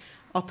enormous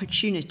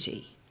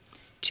opportunity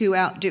to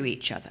outdo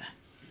each other,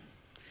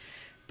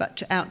 but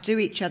to outdo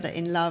each other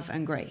in love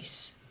and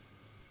grace.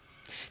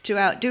 To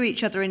outdo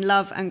each other in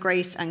love and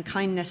grace and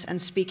kindness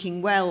and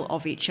speaking well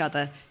of each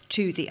other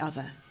to the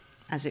other,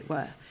 as it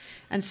were.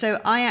 And so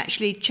I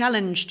actually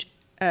challenged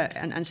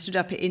and stood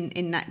up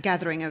in that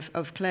gathering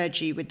of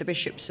clergy with the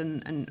bishops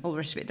and all the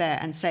rest of it there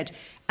and said,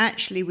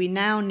 actually, we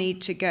now need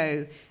to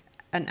go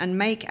and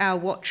make our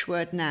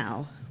watchword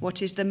now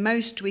what is the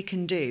most we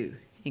can do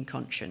in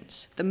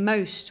conscience, the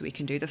most we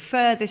can do, the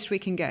furthest we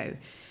can go,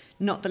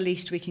 not the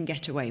least we can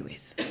get away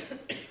with.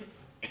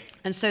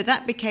 And so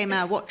that became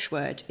our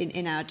watchword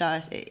in our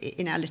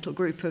little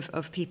group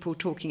of people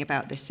talking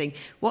about this thing.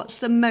 What's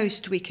the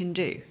most we can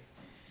do?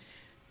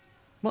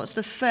 What's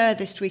the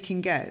furthest we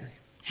can go?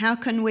 How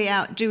can we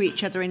outdo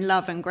each other in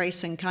love and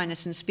grace and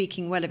kindness and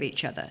speaking well of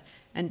each other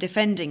and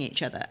defending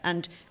each other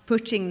and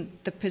putting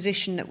the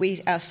position that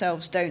we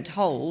ourselves don't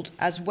hold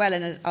as well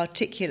and as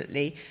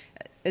articulately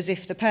as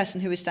if the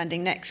person who was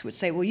standing next would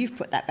say, well, you've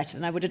put that better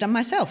than I would have done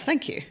myself,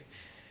 thank you.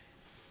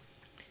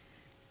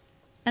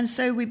 And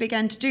so we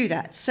began to do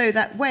that, so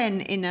that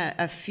when, in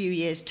a few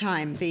years'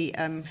 time,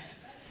 the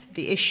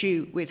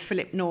issue with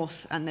Philip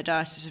North and the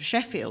Diocese of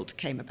Sheffield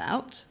came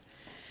about,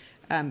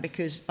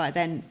 because by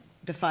then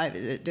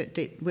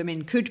the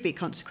women could be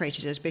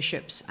consecrated as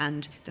bishops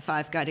and the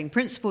 5 guiding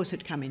principles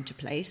had come into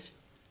place,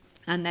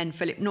 and then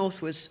Philip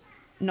North was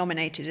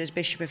nominated as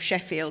Bishop of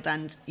Sheffield,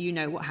 and you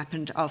know what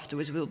happened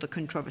afterwards with all the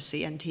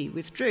controversy, and he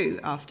withdrew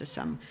after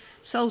some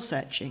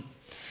soul-searching.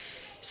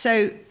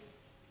 So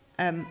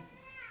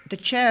the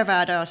chair of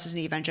our Diocesan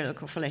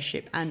Evangelical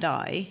Fellowship and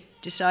I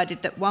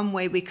decided that one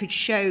way we could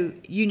show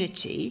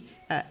unity,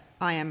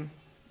 I am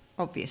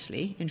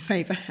obviously in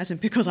favour, as in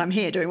because I'm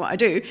here doing what I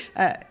do,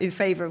 in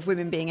favour of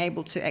women being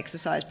able to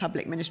exercise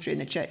public ministry in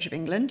the Church of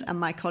England, and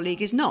my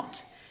colleague is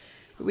not.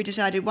 But we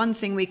decided one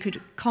thing we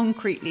could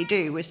concretely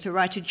do was to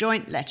write a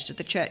joint letter to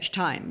the Church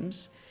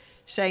Times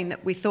saying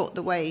that we thought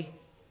the way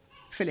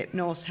Philip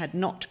North had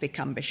not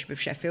become Bishop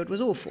of Sheffield was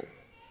awful.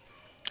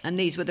 And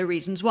these were the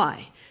reasons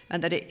why,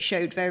 and that it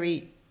showed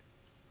very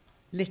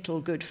little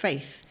good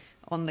faith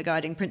on the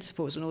guiding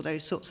principles and all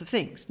those sorts of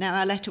things. Now,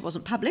 our letter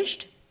wasn't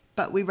published,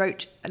 but we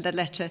wrote the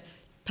letter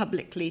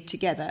publicly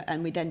together,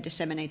 and we then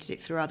disseminated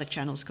it through other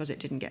channels because it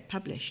didn't get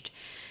published.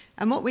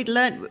 And what we'd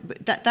learned,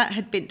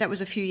 that was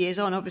a few years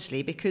on,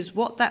 obviously, because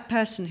what that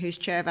person who's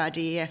chair of our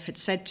DEF had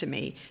said to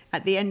me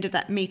at the end of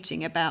that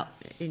meeting about,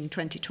 in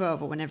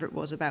 2012 or whenever it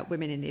was, about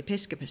women in the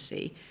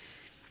episcopacy,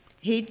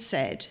 he'd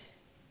said,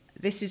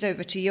 this is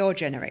over to your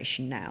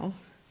generation now,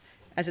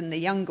 as in the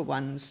younger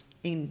ones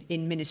in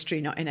ministry,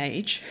 not in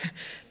age,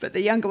 but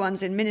the younger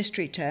ones in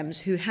ministry terms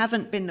who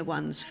haven't been the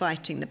ones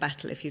fighting the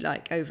battle, if you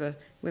like, over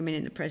women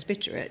in the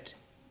presbyterate,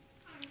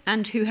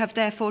 and who have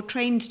therefore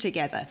trained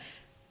together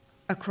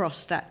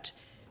across that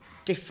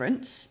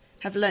difference,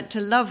 have learnt to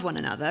love one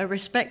another,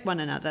 respect one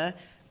another,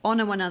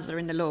 honour one another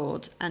in the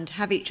Lord, and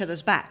have each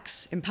other's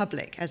backs in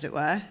public, as it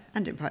were,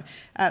 and in private,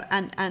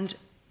 and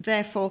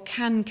therefore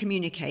can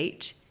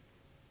communicate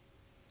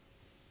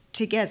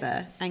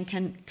together and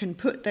can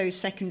put those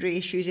secondary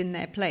issues in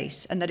their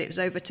place, and that it was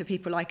over to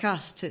people like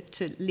us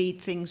to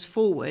lead things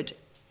forward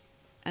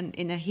and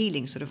in a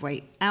healing sort of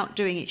way,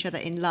 outdoing each other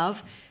in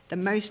love, the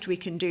most we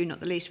can do, not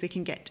the least we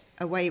can get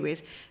away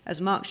with,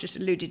 as Mark's just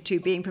alluded to,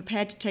 being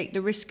prepared to take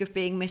the risk of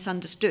being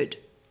misunderstood.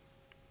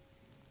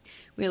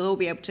 We'll all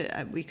be able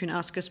to, we can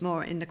ask us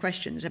more in the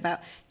questions about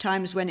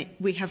times when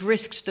we have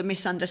risked the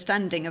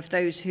misunderstanding of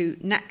those who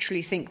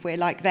naturally think we're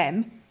like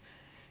them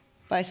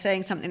by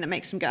saying something that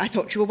makes them go, I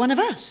thought you were one of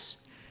us,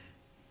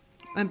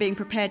 and being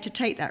prepared to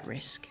take that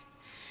risk.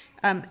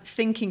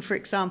 Thinking, for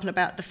example,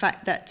 about the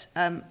fact that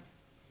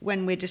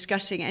when we're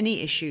discussing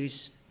any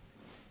issues,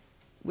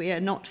 we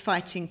are not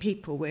fighting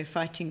people, we're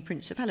fighting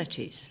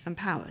principalities and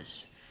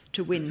powers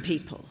to win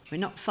people. We're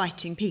not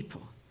fighting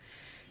people.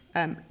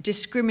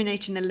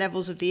 Discriminating the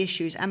levels of the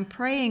issues and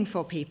praying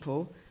for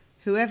people,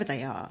 whoever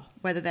they are,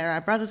 whether they're our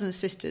brothers and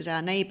sisters,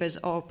 our neighbours,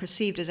 or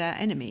perceived as our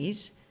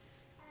enemies,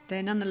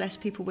 they're nonetheless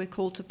people we're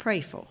called to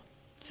pray for.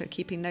 So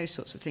keeping those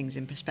sorts of things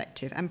in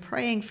perspective and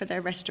praying for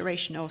their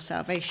restoration or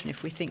salvation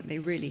if we think they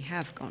really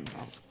have gone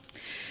wrong.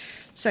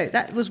 So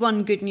that was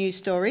one good news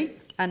story.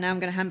 And now I'm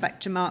going to hand back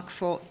to Mark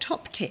for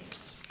top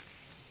tips.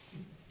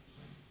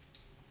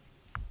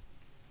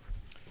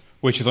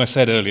 Which, as I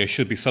said earlier,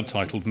 should be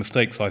subtitled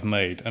Mistakes I've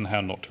Made and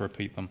How Not to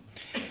Repeat Them.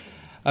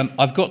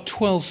 I've got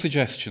 12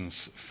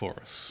 suggestions for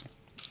us.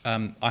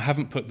 I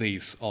haven't put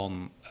these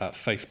on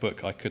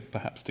Facebook. I could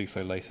perhaps do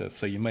so later,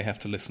 so you may have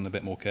to listen a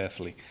bit more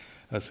carefully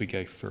as we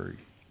go through.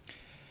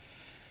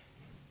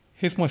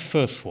 Here's my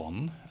first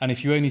one, and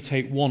if you only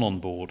take one on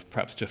board,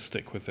 perhaps just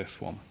stick with this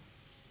one.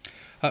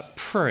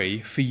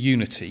 Pray for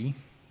unity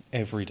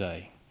every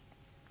day.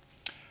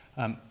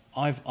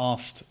 I've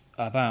asked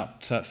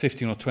about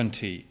 15 or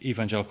 20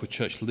 evangelical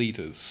church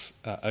leaders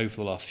over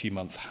the last few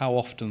months how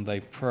often they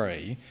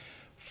pray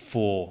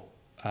for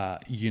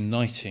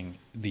uniting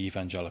the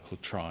evangelical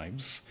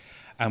tribes,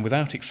 and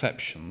without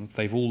exception,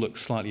 they've all looked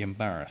slightly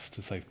embarrassed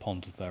as they've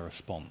pondered their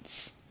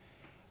response.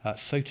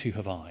 So too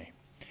have I.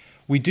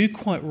 We do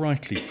quite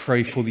rightly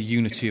pray for the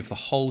unity of the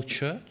whole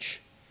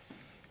church.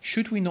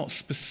 Should we not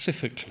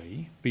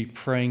specifically be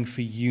praying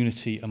for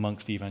unity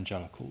amongst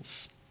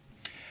evangelicals?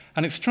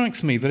 And it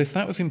strikes me that if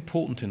that was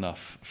important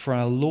enough for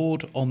our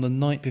Lord on the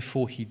night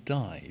before he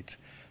died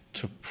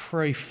to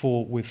pray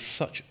for with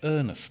such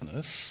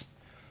earnestness,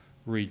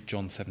 read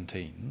John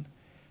 17,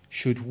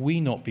 should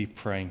we not be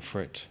praying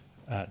for it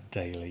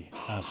daily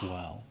as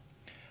well?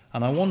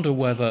 And I wonder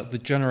whether the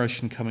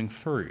generation coming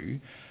through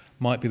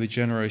might be the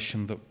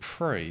generation that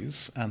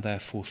prays and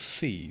therefore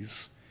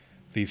sees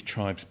these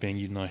tribes being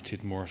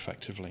united more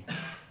effectively.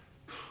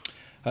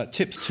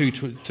 Tips 2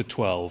 to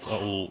 12 are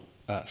all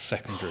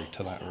secondary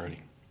to that,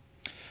 really.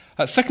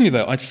 Secondly,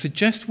 though, I'd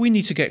suggest we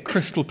need to get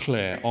crystal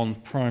clear on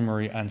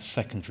primary and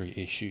secondary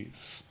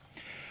issues.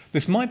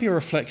 This might be a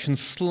reflection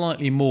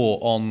slightly more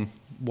on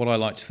what I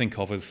like to think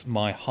of as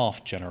my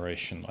half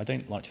generation. I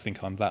don't like to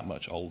think I'm that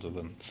much older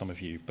than some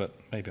of you, but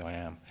maybe I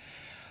am.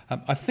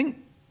 I think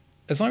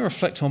as I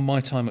reflect on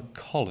my time at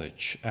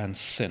college and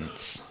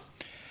since,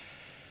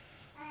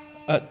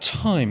 at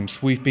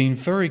times we've been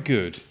very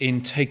good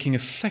in taking a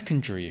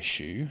secondary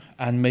issue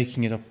and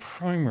making it a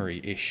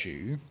primary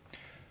issue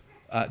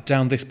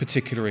down this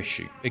particular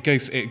issue. It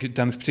goes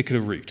down this particular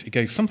route. It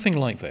goes something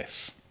like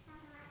this.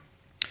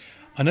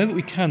 I know that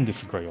we can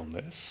disagree on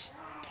this,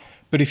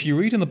 but if you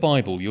read in the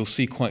Bible, you'll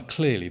see quite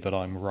clearly that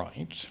I'm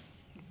right.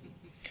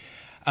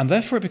 And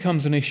therefore it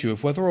becomes an issue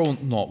of whether or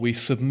not we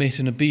submit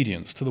in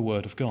obedience to the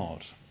Word of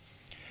God.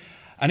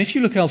 And if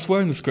you look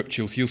elsewhere in the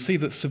Scriptures, you'll see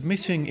that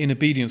submitting in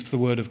obedience to the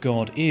Word of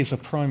God is a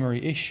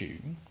primary issue.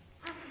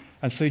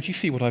 And so do you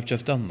see what I've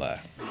just done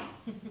there?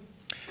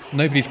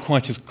 Nobody's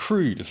quite as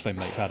crude as they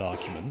make that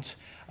argument,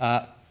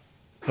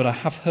 but I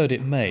have heard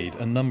it made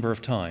a number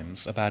of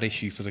times about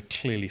issues that are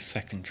clearly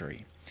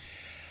secondary.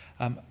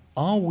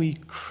 Are we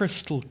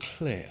crystal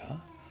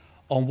clear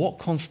on what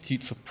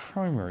constitutes a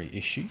primary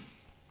issue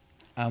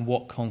and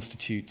what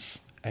constitutes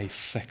a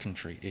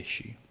secondary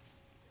issue?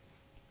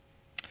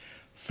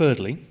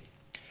 Thirdly,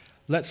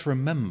 let's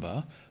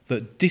remember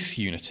that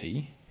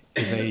disunity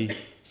is a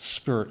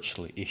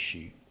spiritual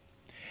issue.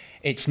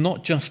 It's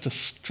not just a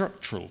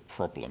structural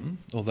problem,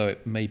 although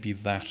it may be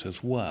that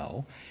as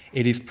well.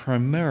 It is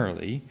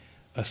primarily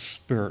a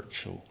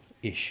spiritual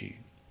issue.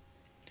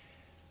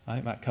 I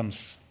think that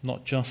comes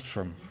not just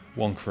from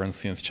 1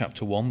 Corinthians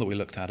chapter 1 that we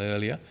looked at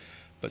earlier,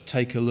 but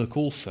take a look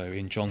also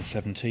in John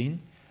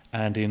 17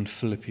 and in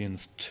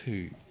Philippians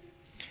 2.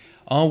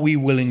 Are we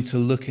willing to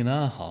look in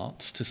our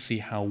hearts to see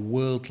how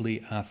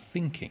worldly our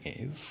thinking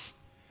is?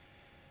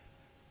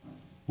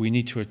 We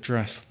need to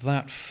address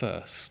that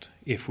first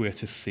if we're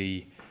to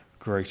see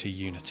greater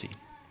unity.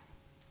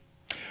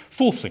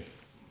 Fourthly,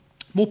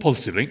 more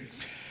positively,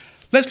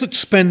 let's look to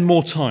spend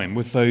more time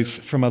with those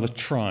from other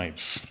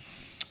tribes.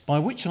 By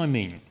which I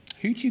mean,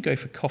 who do you go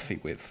for coffee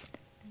with?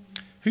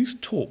 Whose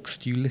talks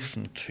do you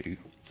listen to?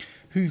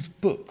 Whose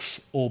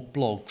books or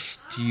blogs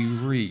do you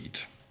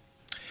read?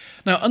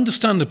 Now,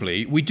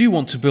 understandably, we do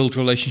want to build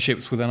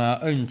relationships within our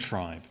own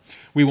tribe.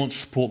 We want to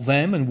support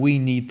them and we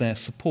need their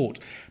support.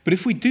 But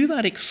if we do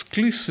that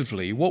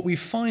exclusively, what we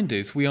find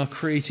is we are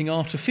creating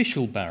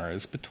artificial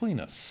barriers between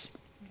us.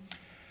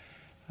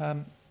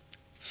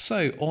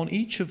 So on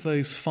each of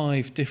those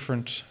 5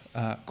 different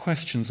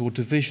questions or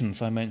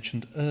divisions I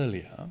mentioned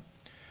earlier,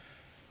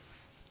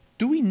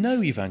 do we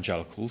know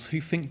evangelicals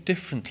who think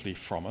differently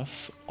from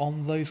us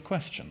on those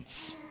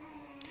questions?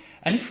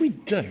 And if we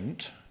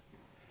don't,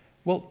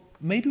 well,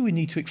 maybe we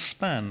need to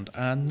expand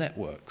our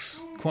networks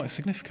quite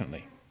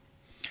significantly.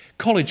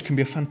 College can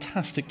be a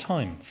fantastic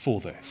time for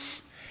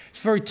this.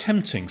 It's very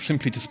tempting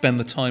simply to spend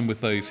the time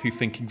with those who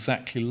think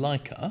exactly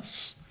like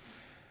us,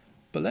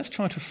 but let's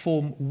try to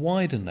form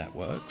wider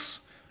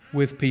networks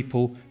with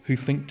people who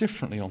think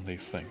differently on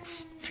these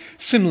things.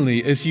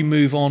 Similarly, as you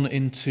move on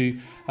into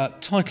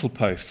title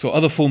posts or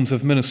other forms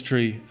of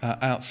ministry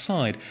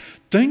outside,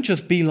 don't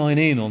just beeline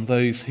in on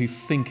those who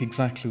think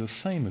exactly the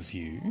same as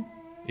you,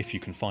 if you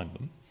can find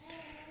them.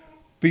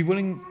 Be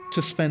willing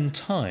to spend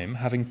time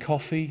having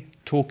coffee,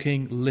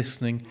 talking,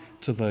 listening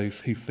to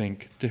those who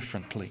think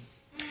differently.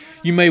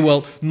 You may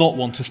well not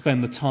want to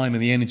spend the time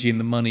and the energy and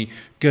the money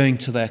going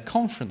to their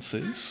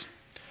conferences,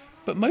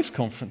 but most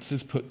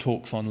conferences put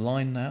talks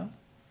online now.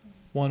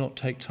 Why not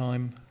take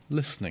time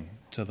listening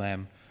to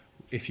them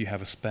if you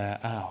have a spare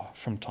hour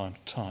from time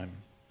to time?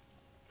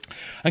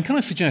 And can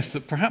I suggest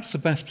that perhaps the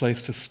best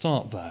place to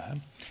start there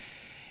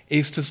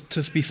is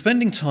to be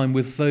spending time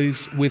with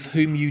those with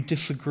whom you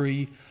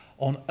disagree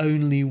on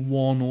only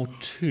one or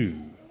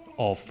two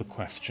of the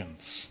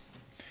questions.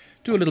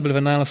 Do a little bit of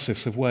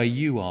analysis of where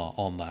you are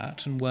on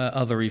that and where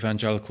other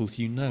evangelicals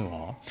you know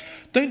are.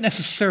 Don't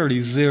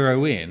necessarily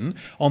zero in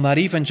on that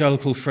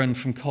evangelical friend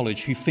from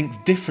college who thinks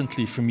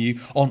differently from you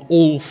on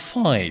all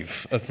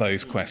 5 of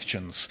those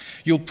questions.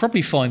 You'll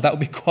probably find that will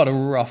be quite a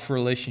rough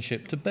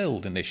relationship to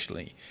build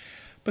initially.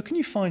 But can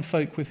you find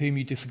folk with whom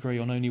you disagree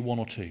on only 1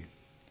 or 2?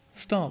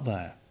 Start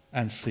there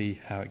and see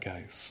how it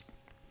goes.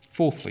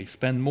 Fourthly,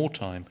 spend more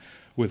time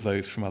with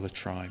those from other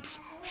tribes.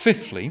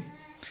 Fifthly,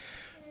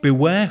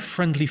 beware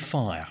friendly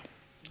fire,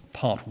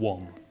 part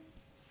 1.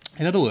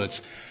 In other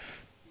words,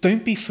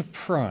 don't be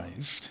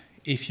surprised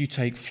if you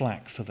take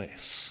flak for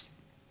this.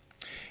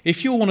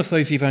 If you're one of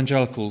those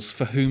evangelicals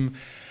for whom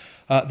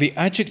the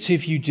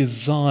adjective you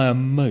desire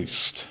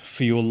most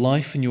for your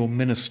life and your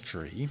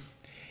ministry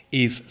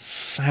is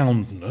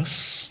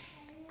soundness,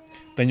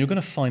 then you're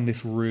going to find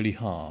this really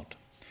hard.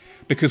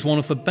 Because one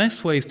of the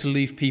best ways to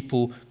leave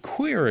people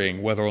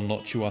querying whether or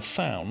not you are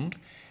sound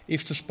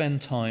is to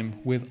spend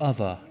time with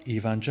other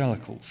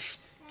evangelicals.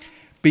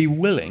 Be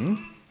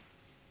willing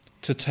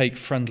to take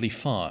friendly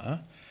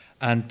fire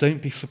and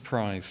don't be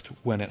surprised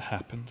when it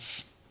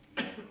happens.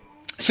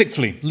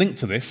 Sixthly, linked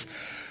to this,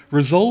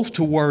 resolve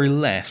to worry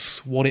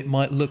less what it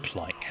might look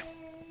like.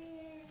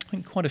 I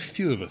think quite a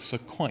few of us are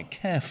quite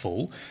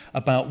careful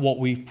about what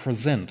we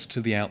present to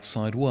the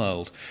outside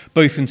world,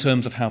 both in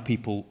terms of how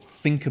people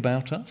think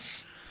about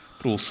us,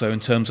 but also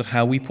in terms of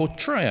how we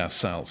portray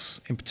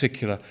ourselves, in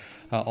particular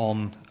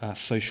on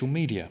social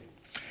media.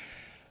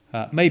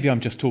 Maybe I'm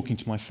just talking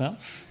to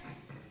myself,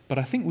 but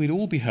I think we'd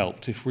all be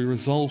helped if we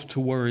resolved to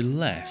worry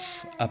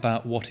less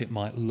about what it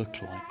might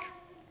look like.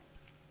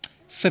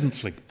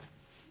 Seventhly,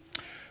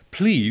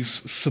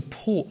 please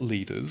support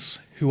leaders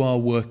who are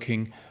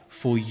working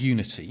for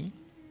unity,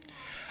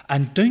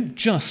 and don't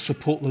just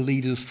support the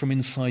leaders from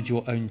inside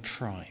your own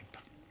tribe.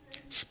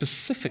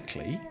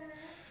 Specifically,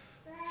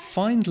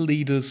 find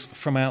leaders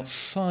from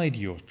outside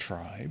your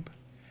tribe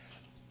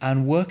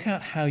and work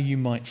out how you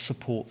might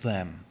support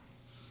them.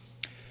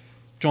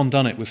 John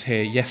Dunnett was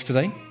here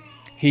yesterday.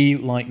 He,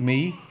 like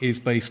me, is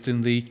based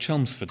in the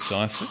Chelmsford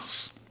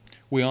diocese.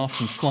 We are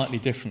from slightly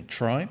different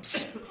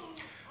tribes,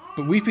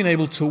 but we've been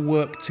able to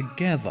work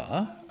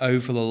together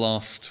over the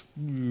last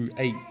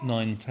 8,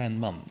 9, 10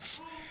 months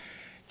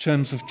in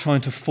terms of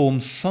trying to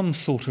form some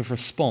sort of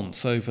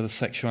response over the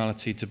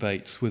sexuality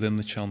debates within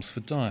the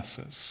Chelmsford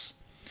diocese.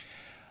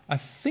 I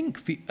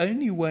think the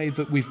only way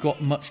that we've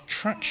got much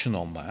traction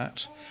on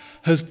that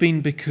has been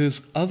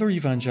because other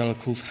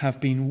evangelicals have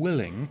been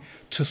willing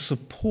to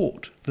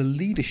support the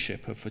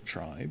leadership of the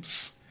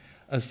tribes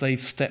as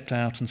they've stepped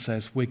out and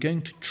says, we're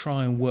going to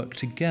try and work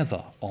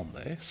together on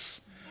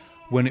this,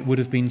 when it would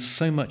have been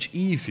so much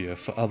easier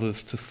for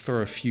others to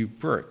throw a few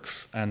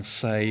bricks and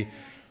say,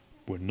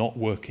 we're not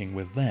working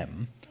with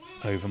them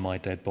over my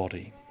dead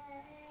body.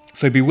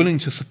 So be willing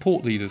to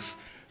support leaders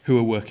who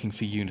are working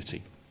for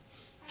unity.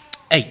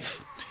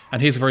 Eighth,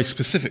 and here's a very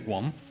specific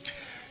one,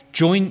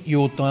 join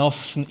your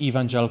diocesan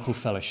evangelical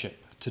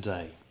fellowship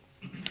today.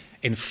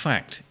 In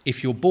fact,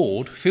 if you're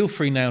bored, feel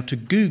free now to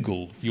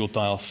Google your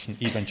diocesan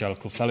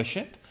evangelical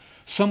fellowship.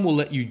 Some will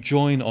let you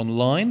join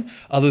online,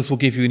 others will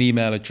give you an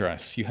email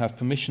address. You have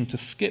permission to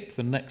skip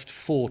the next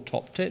 4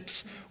 top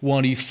tips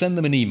while you send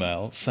them an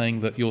email saying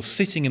that you're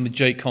sitting in the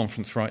Jake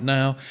conference right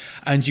now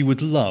and you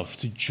would love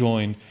to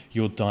join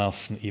your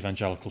diocesan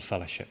evangelical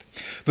fellowship.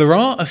 There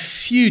are a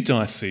few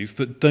dioceses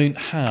that don't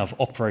have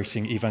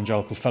operating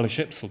evangelical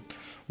fellowships, or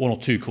 1 or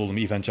 2 call them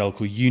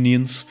evangelical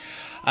unions.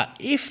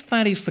 If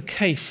that is the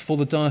case for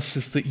the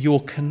diocese that you're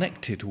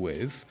connected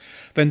with,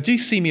 then do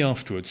see me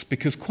afterwards,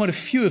 because quite a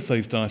few of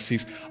those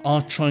dioceses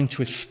are trying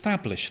to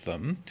establish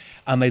them,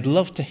 and they'd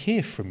love to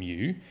hear from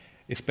you,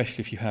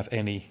 especially if you have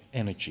any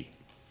energy.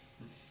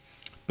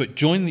 But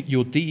join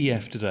your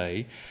DEF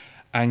today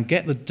and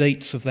get the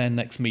dates of their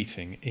next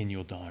meeting in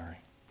your diary.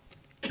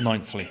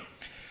 Ninthly,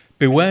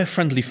 beware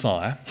friendly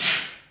fire,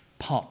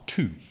 part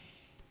 2.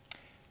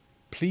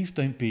 Please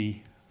don't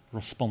be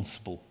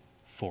responsible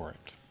for it.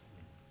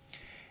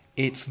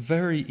 It's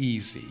very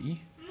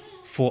easy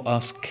for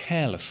us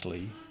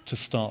carelessly to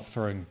start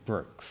throwing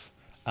bricks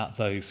at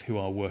those who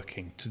are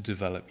working to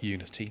develop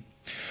unity.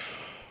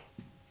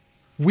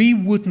 We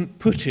wouldn't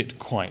put it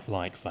quite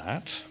like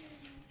that.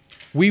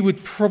 We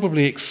would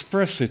probably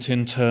express it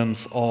in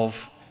terms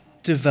of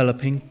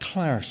developing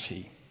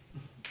clarity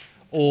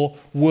or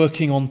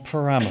working on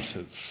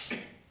parameters.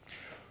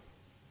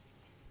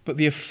 But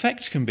the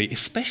effect can be,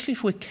 especially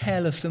if we're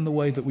careless in the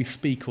way that we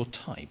speak or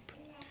type,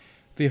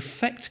 the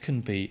effect can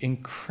be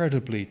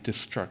incredibly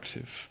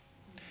destructive.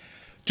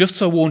 Just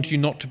so I warned you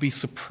not to be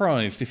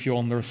surprised if you're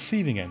on the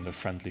receiving end of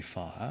friendly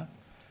fire,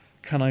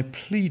 can I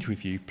plead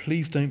with you,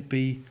 please don't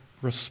be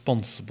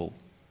responsible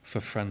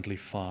for friendly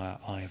fire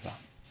either.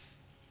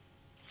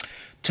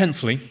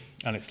 Tenthly,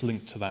 and it's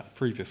linked to that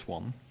previous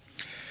one,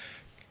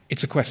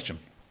 it's a question.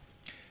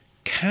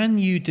 Can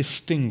you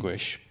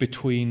distinguish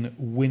between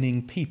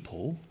winning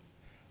people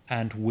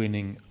and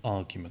winning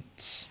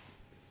arguments?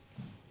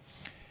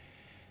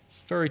 It's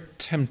very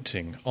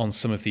tempting on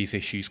some of these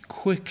issues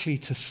quickly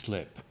to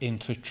slip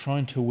into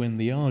trying to win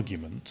the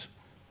argument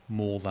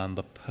more than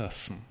the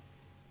person.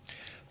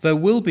 There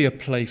will be a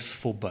place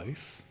for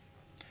both,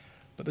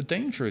 but the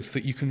danger is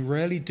that you can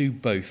rarely do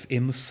both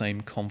in the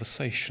same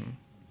conversation,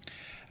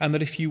 and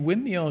that if you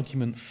win the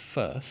argument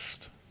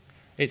first,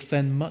 it's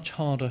then much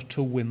harder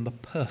to win the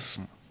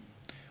person.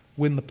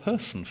 Win the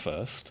person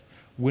first,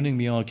 winning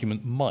the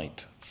argument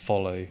might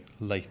follow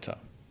later.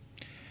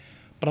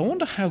 But I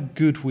wonder how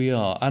good we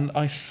are, and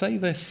I say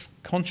this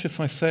conscious,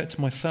 I say it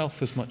to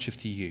myself as much as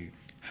to you.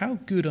 How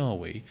good are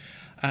we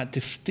at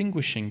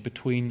distinguishing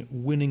between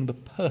winning the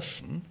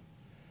person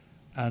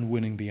and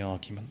winning the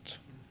argument?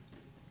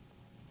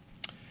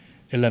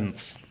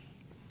 11th.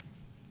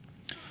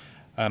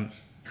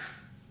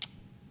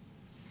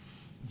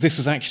 This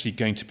was actually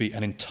going to be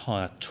an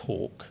entire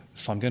talk,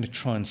 so I'm going to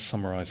try and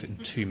summarise it in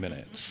 2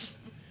 minutes.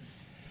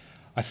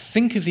 I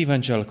think as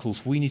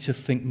evangelicals we need to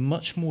think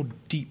much more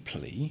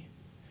deeply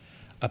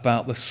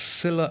about the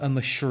Scylla and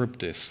the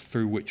Charybdis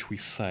through which we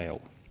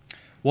sail.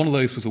 One of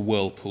those was a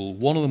whirlpool,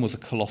 one of them was a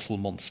colossal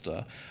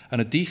monster, and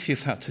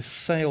Odysseus had to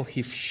sail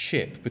his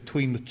ship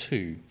between the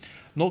two,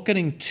 not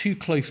getting too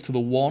close to the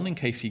one in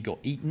case he got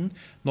eaten,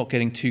 not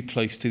getting too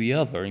close to the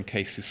other in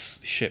case his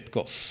ship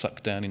got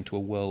sucked down into a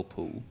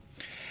whirlpool.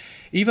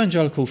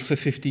 Evangelicals for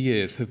 50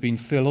 years have been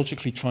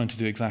theologically trying to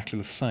do exactly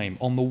the same.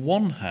 On the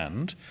one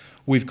hand,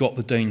 we've got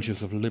the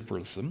dangers of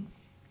liberalism,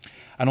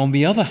 and on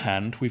the other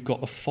hand, we've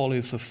got the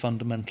follies of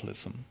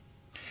fundamentalism.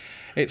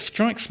 It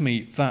strikes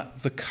me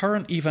that the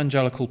current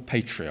evangelical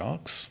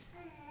patriarchs,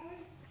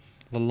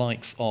 the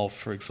likes of,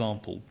 for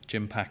example,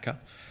 Jim Packer,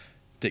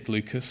 Dick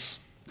Lucas,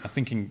 I'm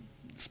thinking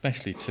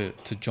especially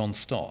to John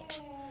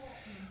Stott,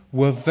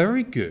 were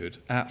very good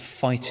at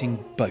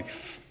fighting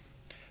both.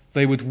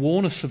 They would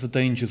warn us of the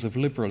dangers of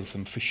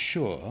liberalism for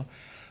sure,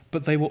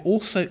 but they were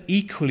also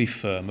equally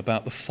firm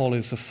about the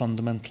follies of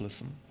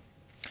fundamentalism.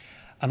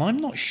 And I'm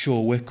not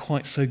sure we're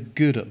quite so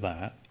good at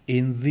that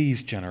in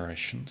these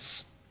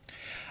generations.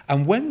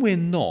 And when we're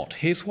not,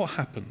 here's what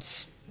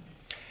happens.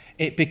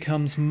 It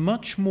becomes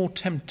much more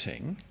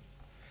tempting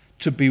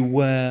to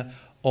beware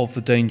of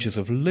the dangers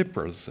of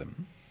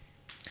liberalism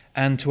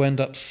and to end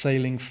up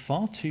sailing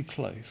far too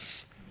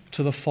close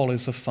to the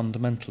follies of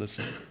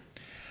fundamentalism.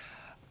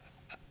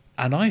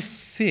 And I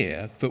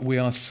fear that we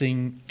are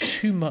seeing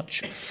too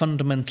much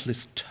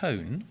fundamentalist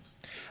tone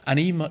and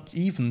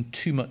even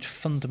too much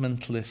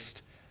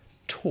fundamentalist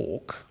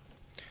talk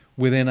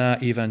within our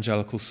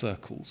evangelical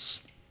circles,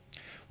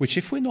 which,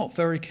 if we're not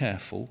very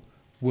careful,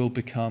 will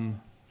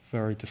become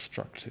very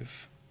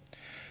destructive.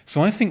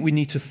 So I think we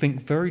need to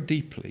think very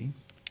deeply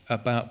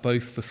about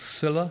both the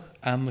Scylla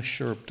and the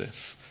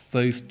Charybdis,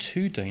 those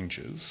two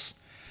dangers,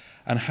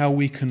 and how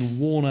we can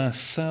warn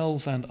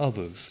ourselves and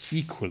others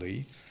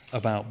equally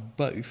about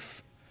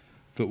both,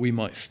 that we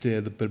might steer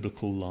the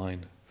biblical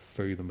line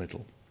through the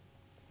middle.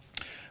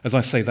 As I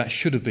say, that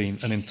should have been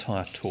an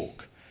entire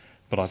talk,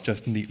 but I've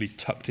just neatly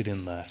tucked it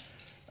in there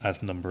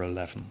as number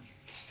 11.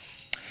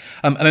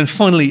 And then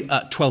finally,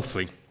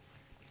 12thly,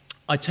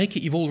 I take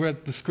it you've all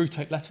read the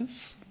Screwtape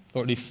Letters,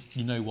 or at least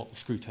you know what the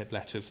Screwtape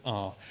Letters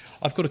are.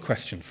 I've got a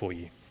question for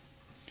you.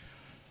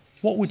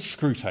 What would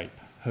Screwtape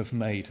have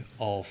made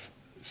of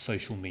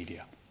social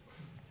media?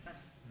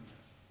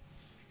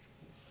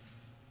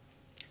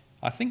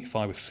 I think if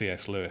I was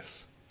C.S.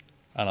 Lewis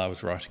and I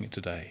was writing it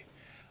today,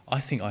 I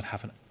think I'd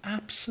have an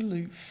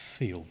absolute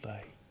field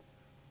day.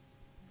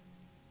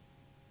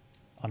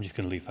 I'm just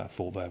going to leave that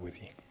thought there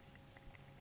with you.